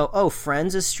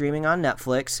 Friends is streaming on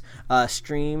Netflix.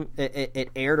 It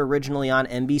aired originally on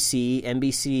NBC.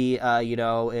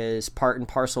 NBC, is part and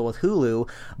parcel with Hulu,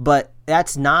 but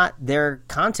that's not their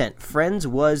content. Friends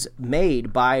was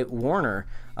made by Warner.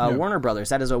 Warner Brothers.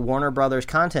 That is a Warner Brothers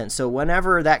content. So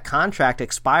whenever that contract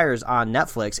expires on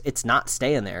Netflix, it's not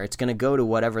staying there. It's going to go to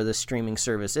whatever the streaming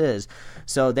service is.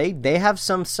 So they have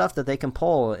some stuff that they can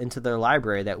pull into their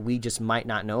library that we just might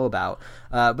not know about.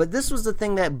 But this was the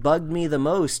thing that bugged me the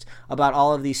most about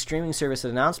all of these streaming service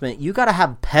announcements. You got to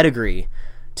have pedigree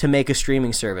to make a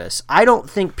streaming service. I don't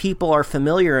think people are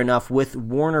familiar enough with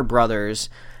Warner Brothers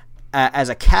as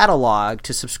a catalog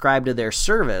to subscribe to their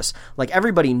service. Like,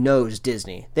 everybody knows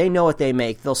Disney. They know what they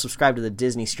make. They'll subscribe to the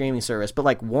Disney streaming service. But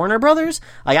like Warner Brothers,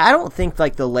 like, I don't think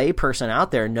like the layperson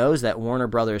out there knows that Warner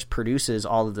Brothers produces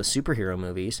all of the superhero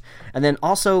movies. And then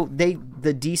also the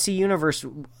DC universe,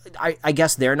 I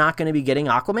guess they're not going to be getting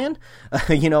Aquaman,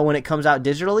 when it comes out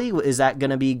digitally. Is that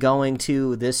going to be going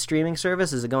to this streaming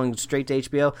service? Is it going straight to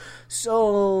HBO?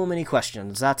 So many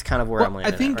questions. That's kind of where I'm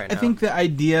landing at right now. I think the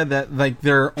idea that like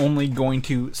they're only going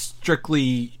to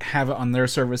strictly have it on their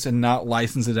service and not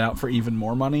license it out for even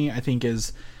more money, I think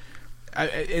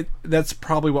that's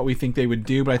probably what we think they would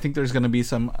do. But I think there's going to be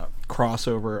some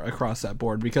crossover across that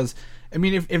board, because I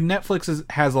mean, if Netflix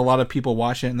has a lot of people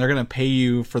watching it and they're going to pay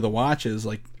you for the watches,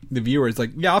 like the viewers,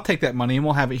 like, yeah, I'll take that money and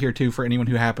we'll have it here too for anyone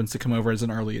who happens to come over as an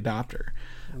early adopter.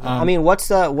 I mean, what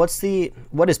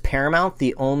is Paramount,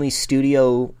 the only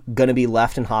studio going to be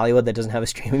left in Hollywood that doesn't have a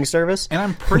streaming service? And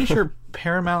I'm pretty sure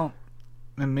Paramount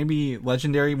and maybe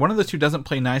Legendary, one of those two doesn't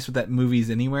play nice with that Movies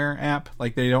Anywhere app.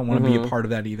 Like, they don't want to be a part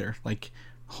of that either. Like,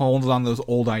 holds on those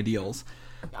old ideals.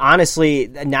 honestly,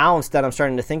 now instead I'm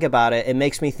starting to think about it, it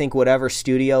makes me think whatever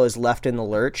studio is left in the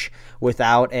lurch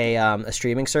without a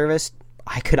streaming service,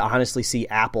 I could honestly see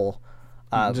Apple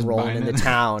rolling into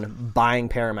town, buying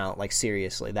Paramount. Like,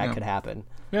 seriously, that could happen.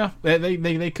 Yeah,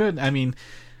 they could. I mean,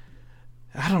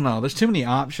 I don't know. There's too many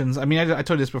options. I mean, I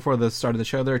told you this before the start of the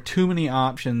show. There are too many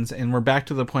options, and we're back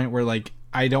to the point where, like,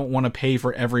 I don't want to pay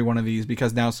for every one of these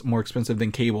because now it's more expensive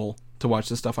than cable to watch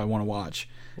the stuff I want to watch.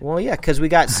 Well, yeah, because we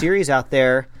got series out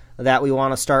there that we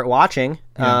want to start watching,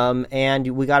 and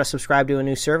we got to subscribe to a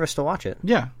new service to watch it.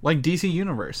 Yeah, like DC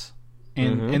Universe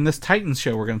and this Titans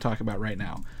show we're going to talk about right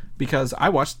now. Because I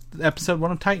watched episode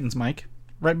 1 of Titans, Mike,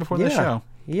 right before the show.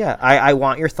 Yeah, I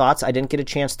want your thoughts. I didn't get a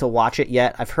chance to watch it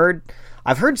yet. I've heard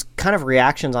kind of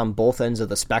reactions on both ends of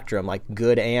the spectrum, like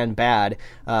good and bad.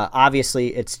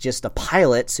 Obviously, it's just a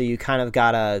pilot, so you kind of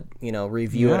gotta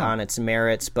review it on its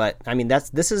merits. But I mean,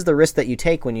 this is the risk that you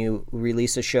take when you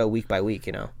release a show week by week.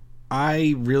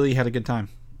 I really had a good time.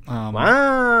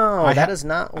 Wow, that is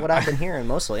not what I've been hearing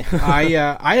mostly.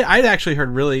 I'd actually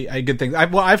heard really good things.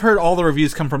 I've heard all the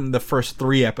reviews come from the first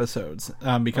 3 episodes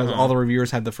because all the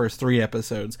reviewers had the first 3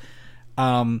 episodes.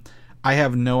 I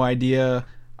have no idea.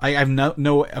 I have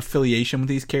no affiliation with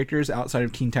these characters outside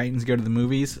of Teen Titans Go to the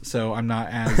Movies, so I'm not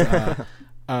as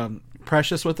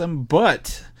precious with them.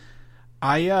 But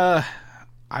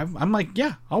I'm like,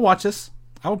 yeah, I'll watch this.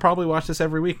 I will probably watch this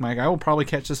every week, Mike. I will probably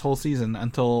catch this whole season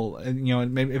until,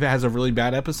 maybe if it has a really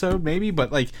bad episode, maybe.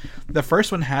 But, like, the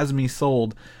first one has me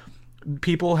sold.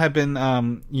 People have been,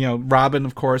 Robin,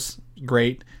 of course,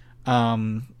 great.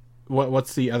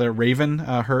 What's the other? Raven,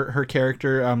 her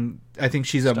character. I think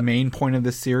she's a main point of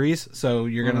this series, so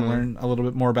you're going to learn a little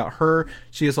bit more about her.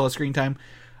 She has all the screen time.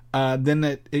 Then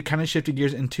it kind of shifted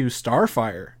gears into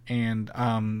Starfire, and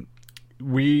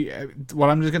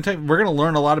what I'm just going to tell you, we're going to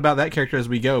learn a lot about that character as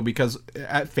we go, because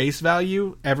at face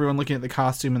value, everyone looking at the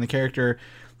costume and the character,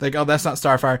 like, oh, that's not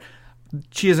Starfire.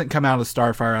 She hasn't come out as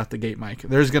Starfire out the gate, Mike.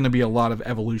 There's going to be a lot of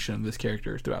evolution of this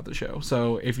character throughout the show.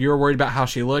 So if you're worried about how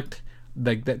she looked,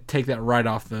 take that right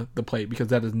off the plate, because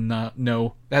that has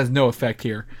no effect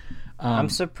here. I'm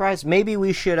surprised. Maybe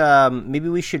we should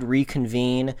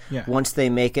reconvene once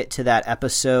they make it to that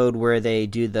episode where they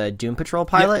do the Doom Patrol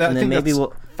pilot, and then maybe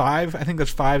we'll 5. I think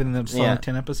that's 5, and then it's only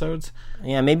 10 episodes.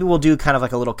 Yeah, maybe we'll do kind of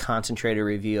like a little concentrated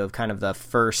review of kind of the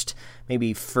first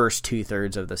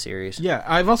 2/3 of the series. Yeah,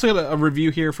 I've also got a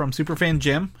review here from Superfan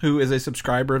Jim, who is a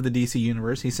subscriber of the DC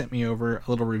Universe. He sent me over a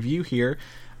little review here.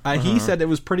 He said it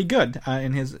was pretty good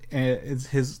in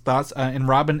his thoughts, and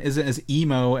Robin isn't as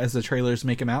emo as the trailers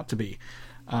make him out to be,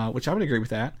 which I would agree with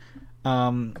that.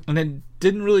 And it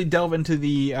didn't really delve into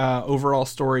the overall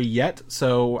story yet,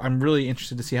 so I'm really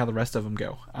interested to see how the rest of them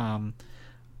go. I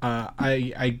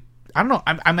don't know.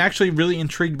 I'm actually really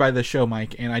intrigued by the show,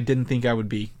 Mike, and I didn't think I would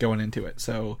be going into it.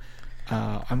 So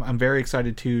I'm very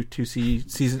excited to see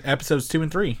episodes 2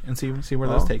 and 3 and see where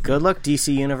those take. Good luck,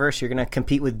 DC Universe. You're going to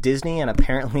compete with Disney and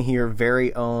apparently your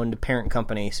very own parent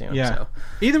company soon. Yeah. So.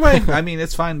 Either way, I mean,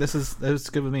 it's fine. It's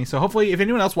good with me. So hopefully, if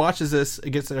anyone else watches this,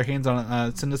 gets their hands on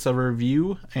it, send us a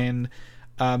review, and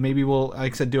maybe we'll,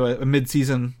 like I said, do a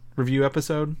mid-season review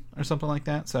episode or something like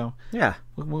that. So yeah,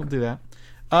 we'll do that.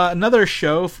 Another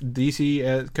show,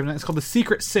 DC, coming out, it's called The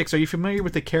Secret Six. Are you familiar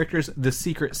with the characters The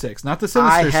Secret Six? Not the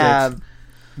Sinister Six. I have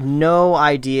no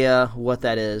idea what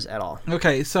that is at all.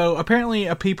 Okay, so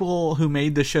apparently people who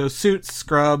made the show Suits,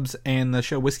 Scrubs, and the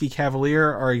show Whiskey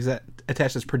Cavalier are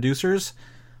attached as producers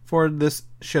for this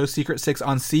show Secret Six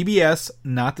on CBS,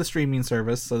 not the streaming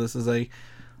service. So this is a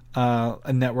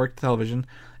network television.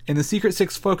 And The Secret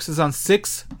Six focuses on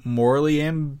 6 morally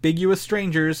ambiguous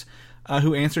strangers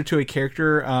who answer to a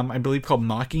character, I believe, called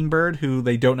Mockingbird, who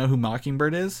they don't know who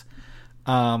Mockingbird is.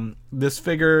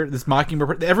 This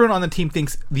Mockingbird, everyone on the team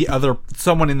thinks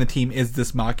someone in the team is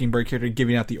this Mockingbird character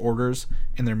giving out the orders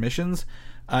in their missions.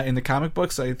 In the comic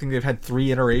books, I think they've had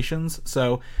 3 iterations.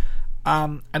 So,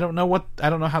 I don't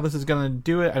know how this is going to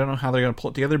do it. I don't know how they're going to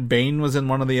pull it together. Bane was in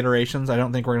one of the iterations. I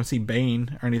don't think we're going to see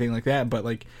Bane or anything like that, but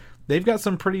like, they've got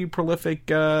some pretty prolific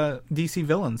DC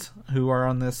villains who are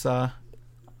on this team.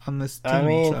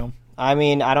 I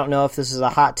mean, I don't know if this is a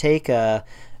hot take, a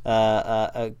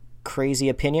crazy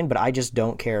opinion, but I just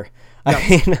don't care. No, I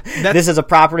mean, this is a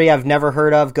property I've never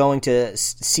heard of going to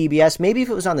CBS. Maybe if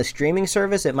it was on the streaming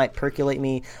service, it might percolate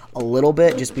me a little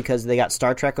bit, just because they got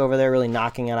Star Trek over there really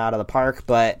knocking it out of the park.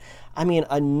 But I mean,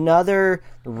 another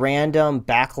random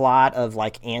backlot of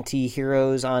like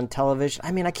anti-heroes on television.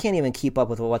 I mean, I can't even keep up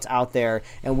with what's out there,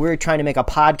 and we're trying to make a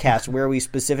podcast where we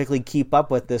specifically keep up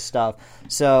with this stuff.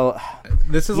 So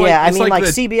this is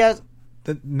CBS,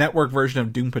 the network version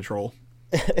of Doom Patrol.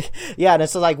 Yeah, and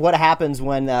it's like, what happens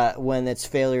when it's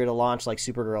failure to launch like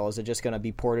Supergirl? Is it just going to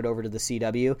be ported over to the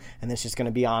CW, and it's just going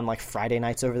to be on like Friday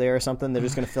nights over there or something? They're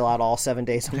just going to fill out all 7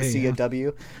 days on the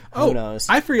CW. Who knows?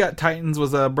 I forgot Titans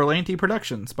was Berlanti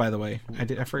Productions, by the way.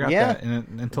 I forgot that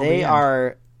until they the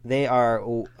are they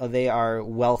are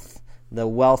wealth. The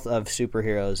wealth of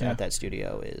superheroes at that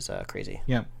studio is crazy.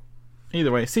 Yeah. Either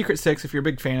way, Secret Six, if you're a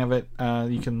big fan of it,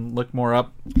 you can look more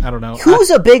up. I don't know. Who's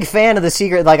a big fan of the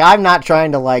Secret? Like, I'm not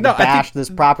trying to bash this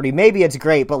property. Maybe it's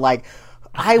great, but like,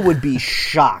 I would be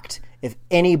shocked if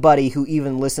anybody who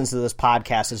even listens to this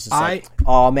podcast is just like,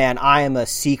 oh man, I am a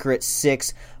Secret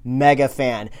Six mega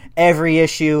fan. Every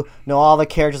issue, know all the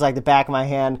characters like the back of my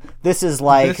hand. This is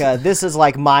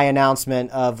like my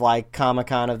announcement of like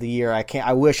Comic-Con of the year.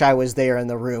 I wish I was there in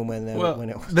the room when it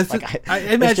was. I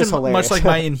imagine much like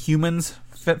my Inhumans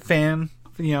fan.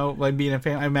 You know, like being a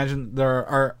fan, I imagine there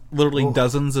are literally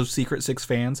dozens of Secret Six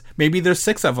fans. Maybe there's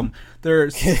 6 of them.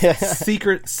 There's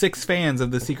Secret Six fans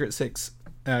of the Secret Six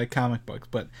comic books,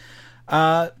 but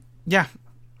yeah,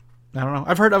 I don't know.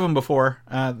 I've heard of them before.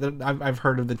 I've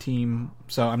heard of the team,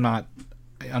 so I'm not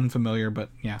unfamiliar. But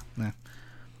yeah,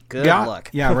 good luck.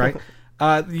 Yeah, right.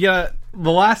 The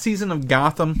last season of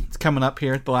Gotham is coming up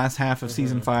here. The last half of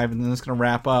season 5, and then it's going to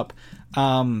wrap up.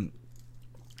 And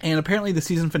apparently, the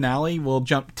season finale will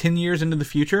jump 10 years into the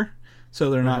future, so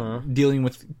they're not dealing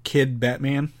with kid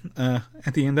Batman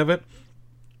at the end of it.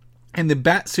 And the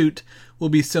Batsuit will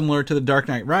be similar to the Dark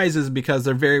Knight Rises because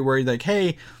they're very worried, like,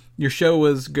 hey, your show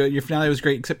was good, your finale was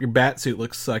great, except your Batsuit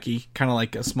looks sucky, kind of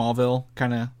like a Smallville,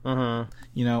 kind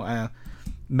of,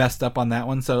 messed up on that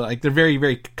one. So, like, they're very,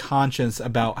 very conscious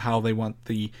about how they want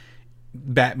the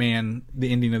Batman,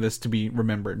 the ending of this, to be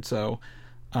remembered. So,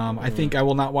 I think I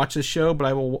will not watch this show, but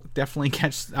I will definitely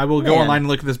go online and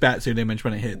look at this Batsuit image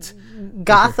when it hits.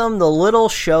 Gotham, the little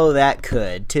show that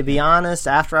could. To be honest,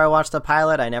 after I watched the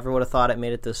pilot, I never would have thought it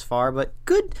made it this far, but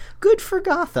good for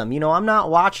Gotham. You know, I'm not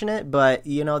watching it, but,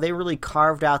 you know, they really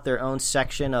carved out their own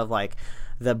section of, like,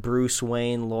 the Bruce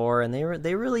Wayne lore, and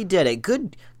they really did it.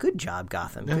 Good job,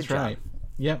 Gotham. That's good right. job.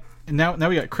 Yep. And now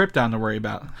we got Krypton to worry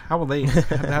about. How they're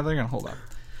going to hold up.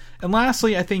 And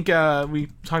lastly, I think we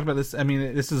talked about this. I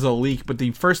mean, this is a leak, but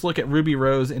the first look at Ruby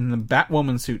Rose in the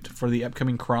Batwoman suit for the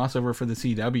upcoming crossover for the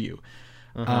CW.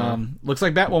 Looks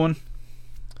like Batwoman.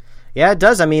 Yeah, it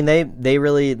does. I mean, they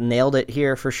really nailed it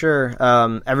here for sure.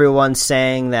 Everyone's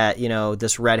saying that, you know,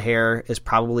 this red hair is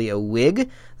probably a wig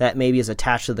that maybe is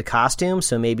attached to the costume,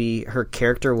 so maybe her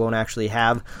character won't actually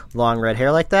have long red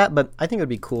hair like that. But I think it would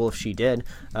be cool if she did.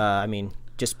 I mean,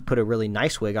 just put a really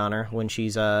nice wig on her when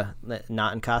she's not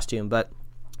in costume. But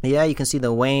yeah, you can see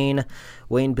the Wayne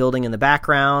building in the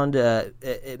background.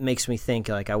 It makes me think,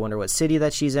 like, I wonder what city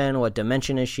that she's in, what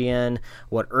dimension is she in,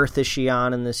 what Earth is she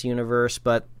on in this universe.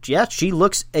 But yeah, she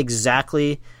looks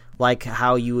exactly like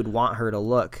how you would want her to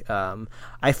look.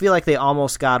 I feel like they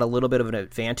almost got a little bit of an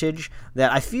advantage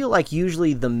that I feel like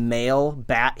usually the male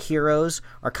Bat heroes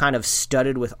are kind of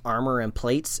studded with armor and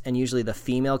plates, and usually the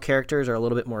female characters are a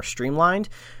little bit more streamlined,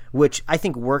 which I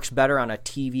think works better on a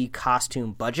TV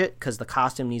costume budget because the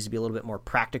costume needs to be a little bit more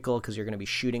practical because you're going to be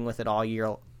shooting with it all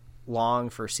year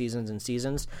long for seasons and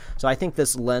seasons. So I think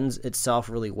this lends itself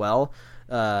really well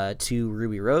to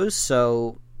Ruby Rose.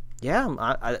 So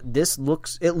yeah, this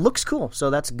looks cool. So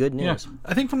that's good news. Yeah.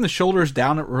 I think from the shoulders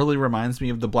down, it really reminds me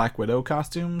of the Black Widow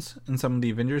costumes in some of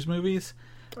the Avengers movies.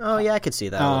 Oh yeah, I could see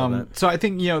that a little bit. So I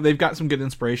think, you know, they've got some good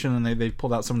inspiration, and they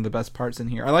pulled out some of the best parts in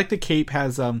here. I like the cape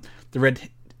has the red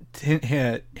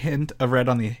hint of red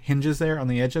on the hinges there, on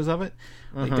the edges of it.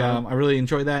 Like, I really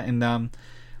enjoy that. And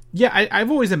yeah, I've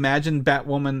always imagined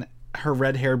Batwoman, her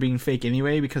red hair being fake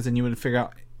anyway, because then you would figure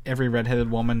out every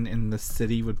redheaded woman in the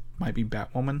city might be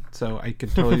Batwoman. So I could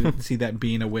totally see that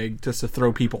being a wig just to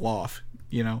throw people off,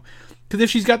 you know, because if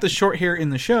she's got the short hair in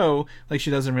the show like she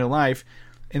does in real life,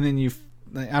 and then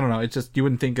I don't know, it's just, you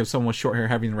wouldn't think of someone with short hair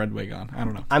having a red wig on. I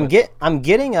don't know. I'm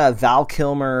getting a Val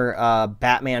Kilmer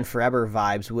Batman Forever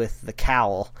vibes with the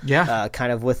cowl. Yeah.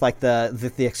 Kind of with like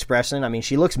the expression. I mean,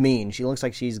 she looks mean. She looks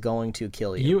like she's going to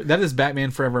kill you. That is Batman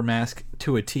Forever mask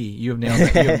to a T. You have nailed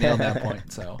that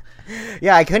point. So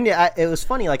yeah, I couldn't. It was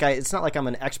funny. Like, it's not like I'm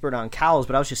an expert on cowls,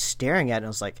 but I was just staring at it and I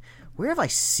was like, where have I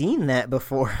seen that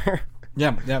before?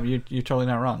 yeah, you're totally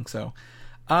not wrong. So.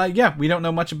 Yeah, we don't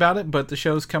know much about it, but the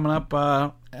show's coming up,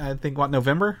 I think,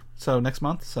 November? So next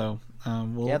month. So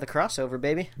the crossover,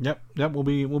 baby. Yep, we'll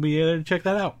be able to check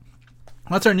that out.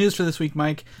 That's our news for this week,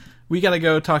 Mike. We got to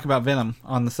go talk about Venom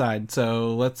on the side.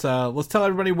 So let's tell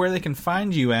everybody where they can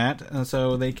find you at,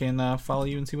 so they can follow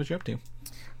you and see what you're up to.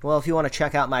 Well, if you want to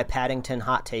check out my Paddington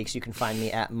hot takes, you can find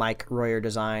me at Mike Royer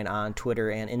Design on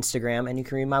Twitter and Instagram, and you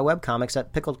can read my webcomics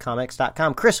at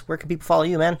pickledcomics.com. Chris, where can people follow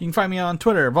you, man? You can find me on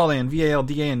Twitter, Valdan,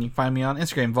 V-A-L-D-A-N. You can find me on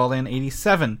Instagram,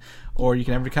 Valdan87. Or you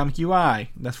can have Comic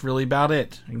UI. That's really about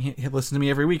it. You can listen to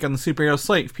me every week on the Superhero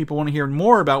Slate. If people want to hear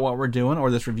more about what we're doing or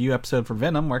this review episode for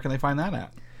Venom, where can they find that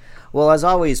at? Well, as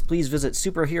always, please visit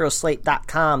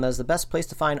superheroslate.com. That's the best place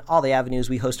to find all the avenues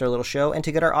we host our little show and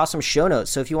to get our awesome show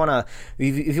notes. So if you want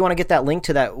to get that link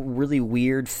to that really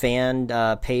weird fan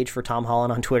page for Tom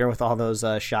Holland on Twitter with all those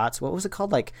shots, what was it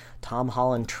called? Like Tom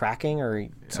Holland tracking or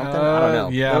something? I don't know.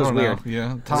 Yeah, that was I don't weird. know.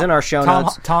 Yeah, it was in our show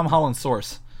notes. Tom Holland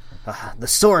source. The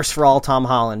source for all Tom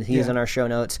Holland. He's in our show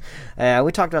notes.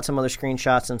 We talked about some other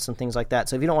screenshots and some things like that.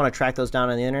 So if you don't want to track those down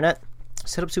on the internet,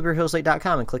 set up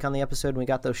superheroslate.com and click on the episode, and we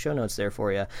got those show notes there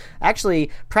for you. Actually,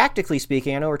 practically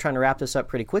speaking, I know we're trying to wrap this up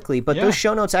pretty quickly, but those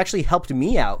show notes actually helped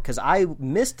me out because I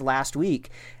missed last week.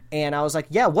 And I was like,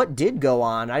 yeah, what did go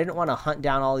on? I didn't want to hunt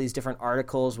down all these different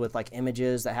articles with like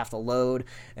images that have to load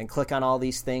and click on all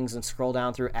these things and scroll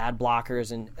down through ad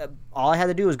blockers. And all I had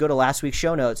to do was go to last week's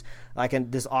show notes, like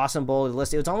in this awesome bulleted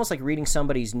list. It was almost like reading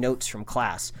somebody's notes from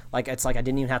class. Like it's like I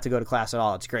didn't even have to go to class at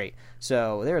all. It's great.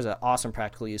 So there's an awesome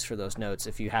practical use for those notes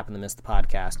if you happen to miss the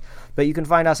podcast. But you can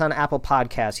find us on Apple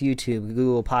Podcasts, YouTube,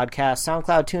 Google Podcasts,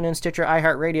 SoundCloud, TuneIn, Stitcher,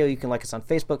 iHeartRadio. You can like us on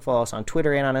Facebook, follow us on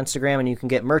Twitter and on Instagram, and you can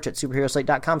get merch at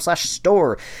superheroslate.com/store.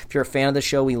 If you're a fan of the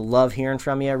show, we love hearing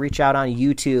from you. Reach out on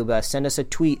YouTube, send us a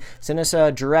tweet, send us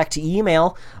a direct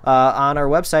email on our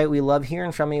website. We love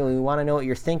hearing from you. We want to know what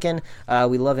you're thinking.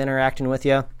 We love interacting with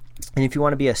you. And if you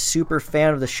want to be a super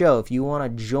fan of the show, if you want to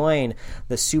join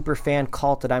the super fan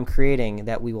cult that I'm creating,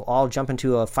 that we will all jump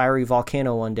into a fiery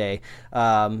volcano one day,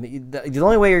 the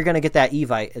only way you're going to get that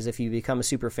Evite is if you become a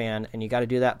super fan, and you got to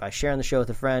do that by sharing the show with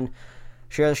a friend,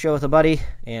 share the show with a buddy,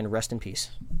 and rest in peace.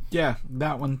 Yeah,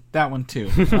 that one too.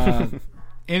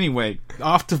 Anyway,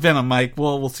 off to Venom, Mike.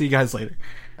 We'll see you guys later.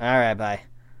 All right, bye.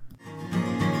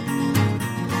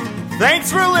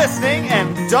 Thanks for listening,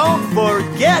 and don't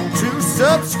forget to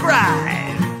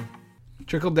subscribe.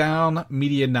 Trickle Down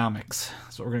Medianomics.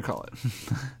 That's what we're going to call it.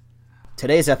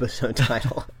 Today's episode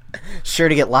title, sure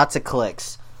to get lots of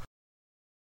clicks.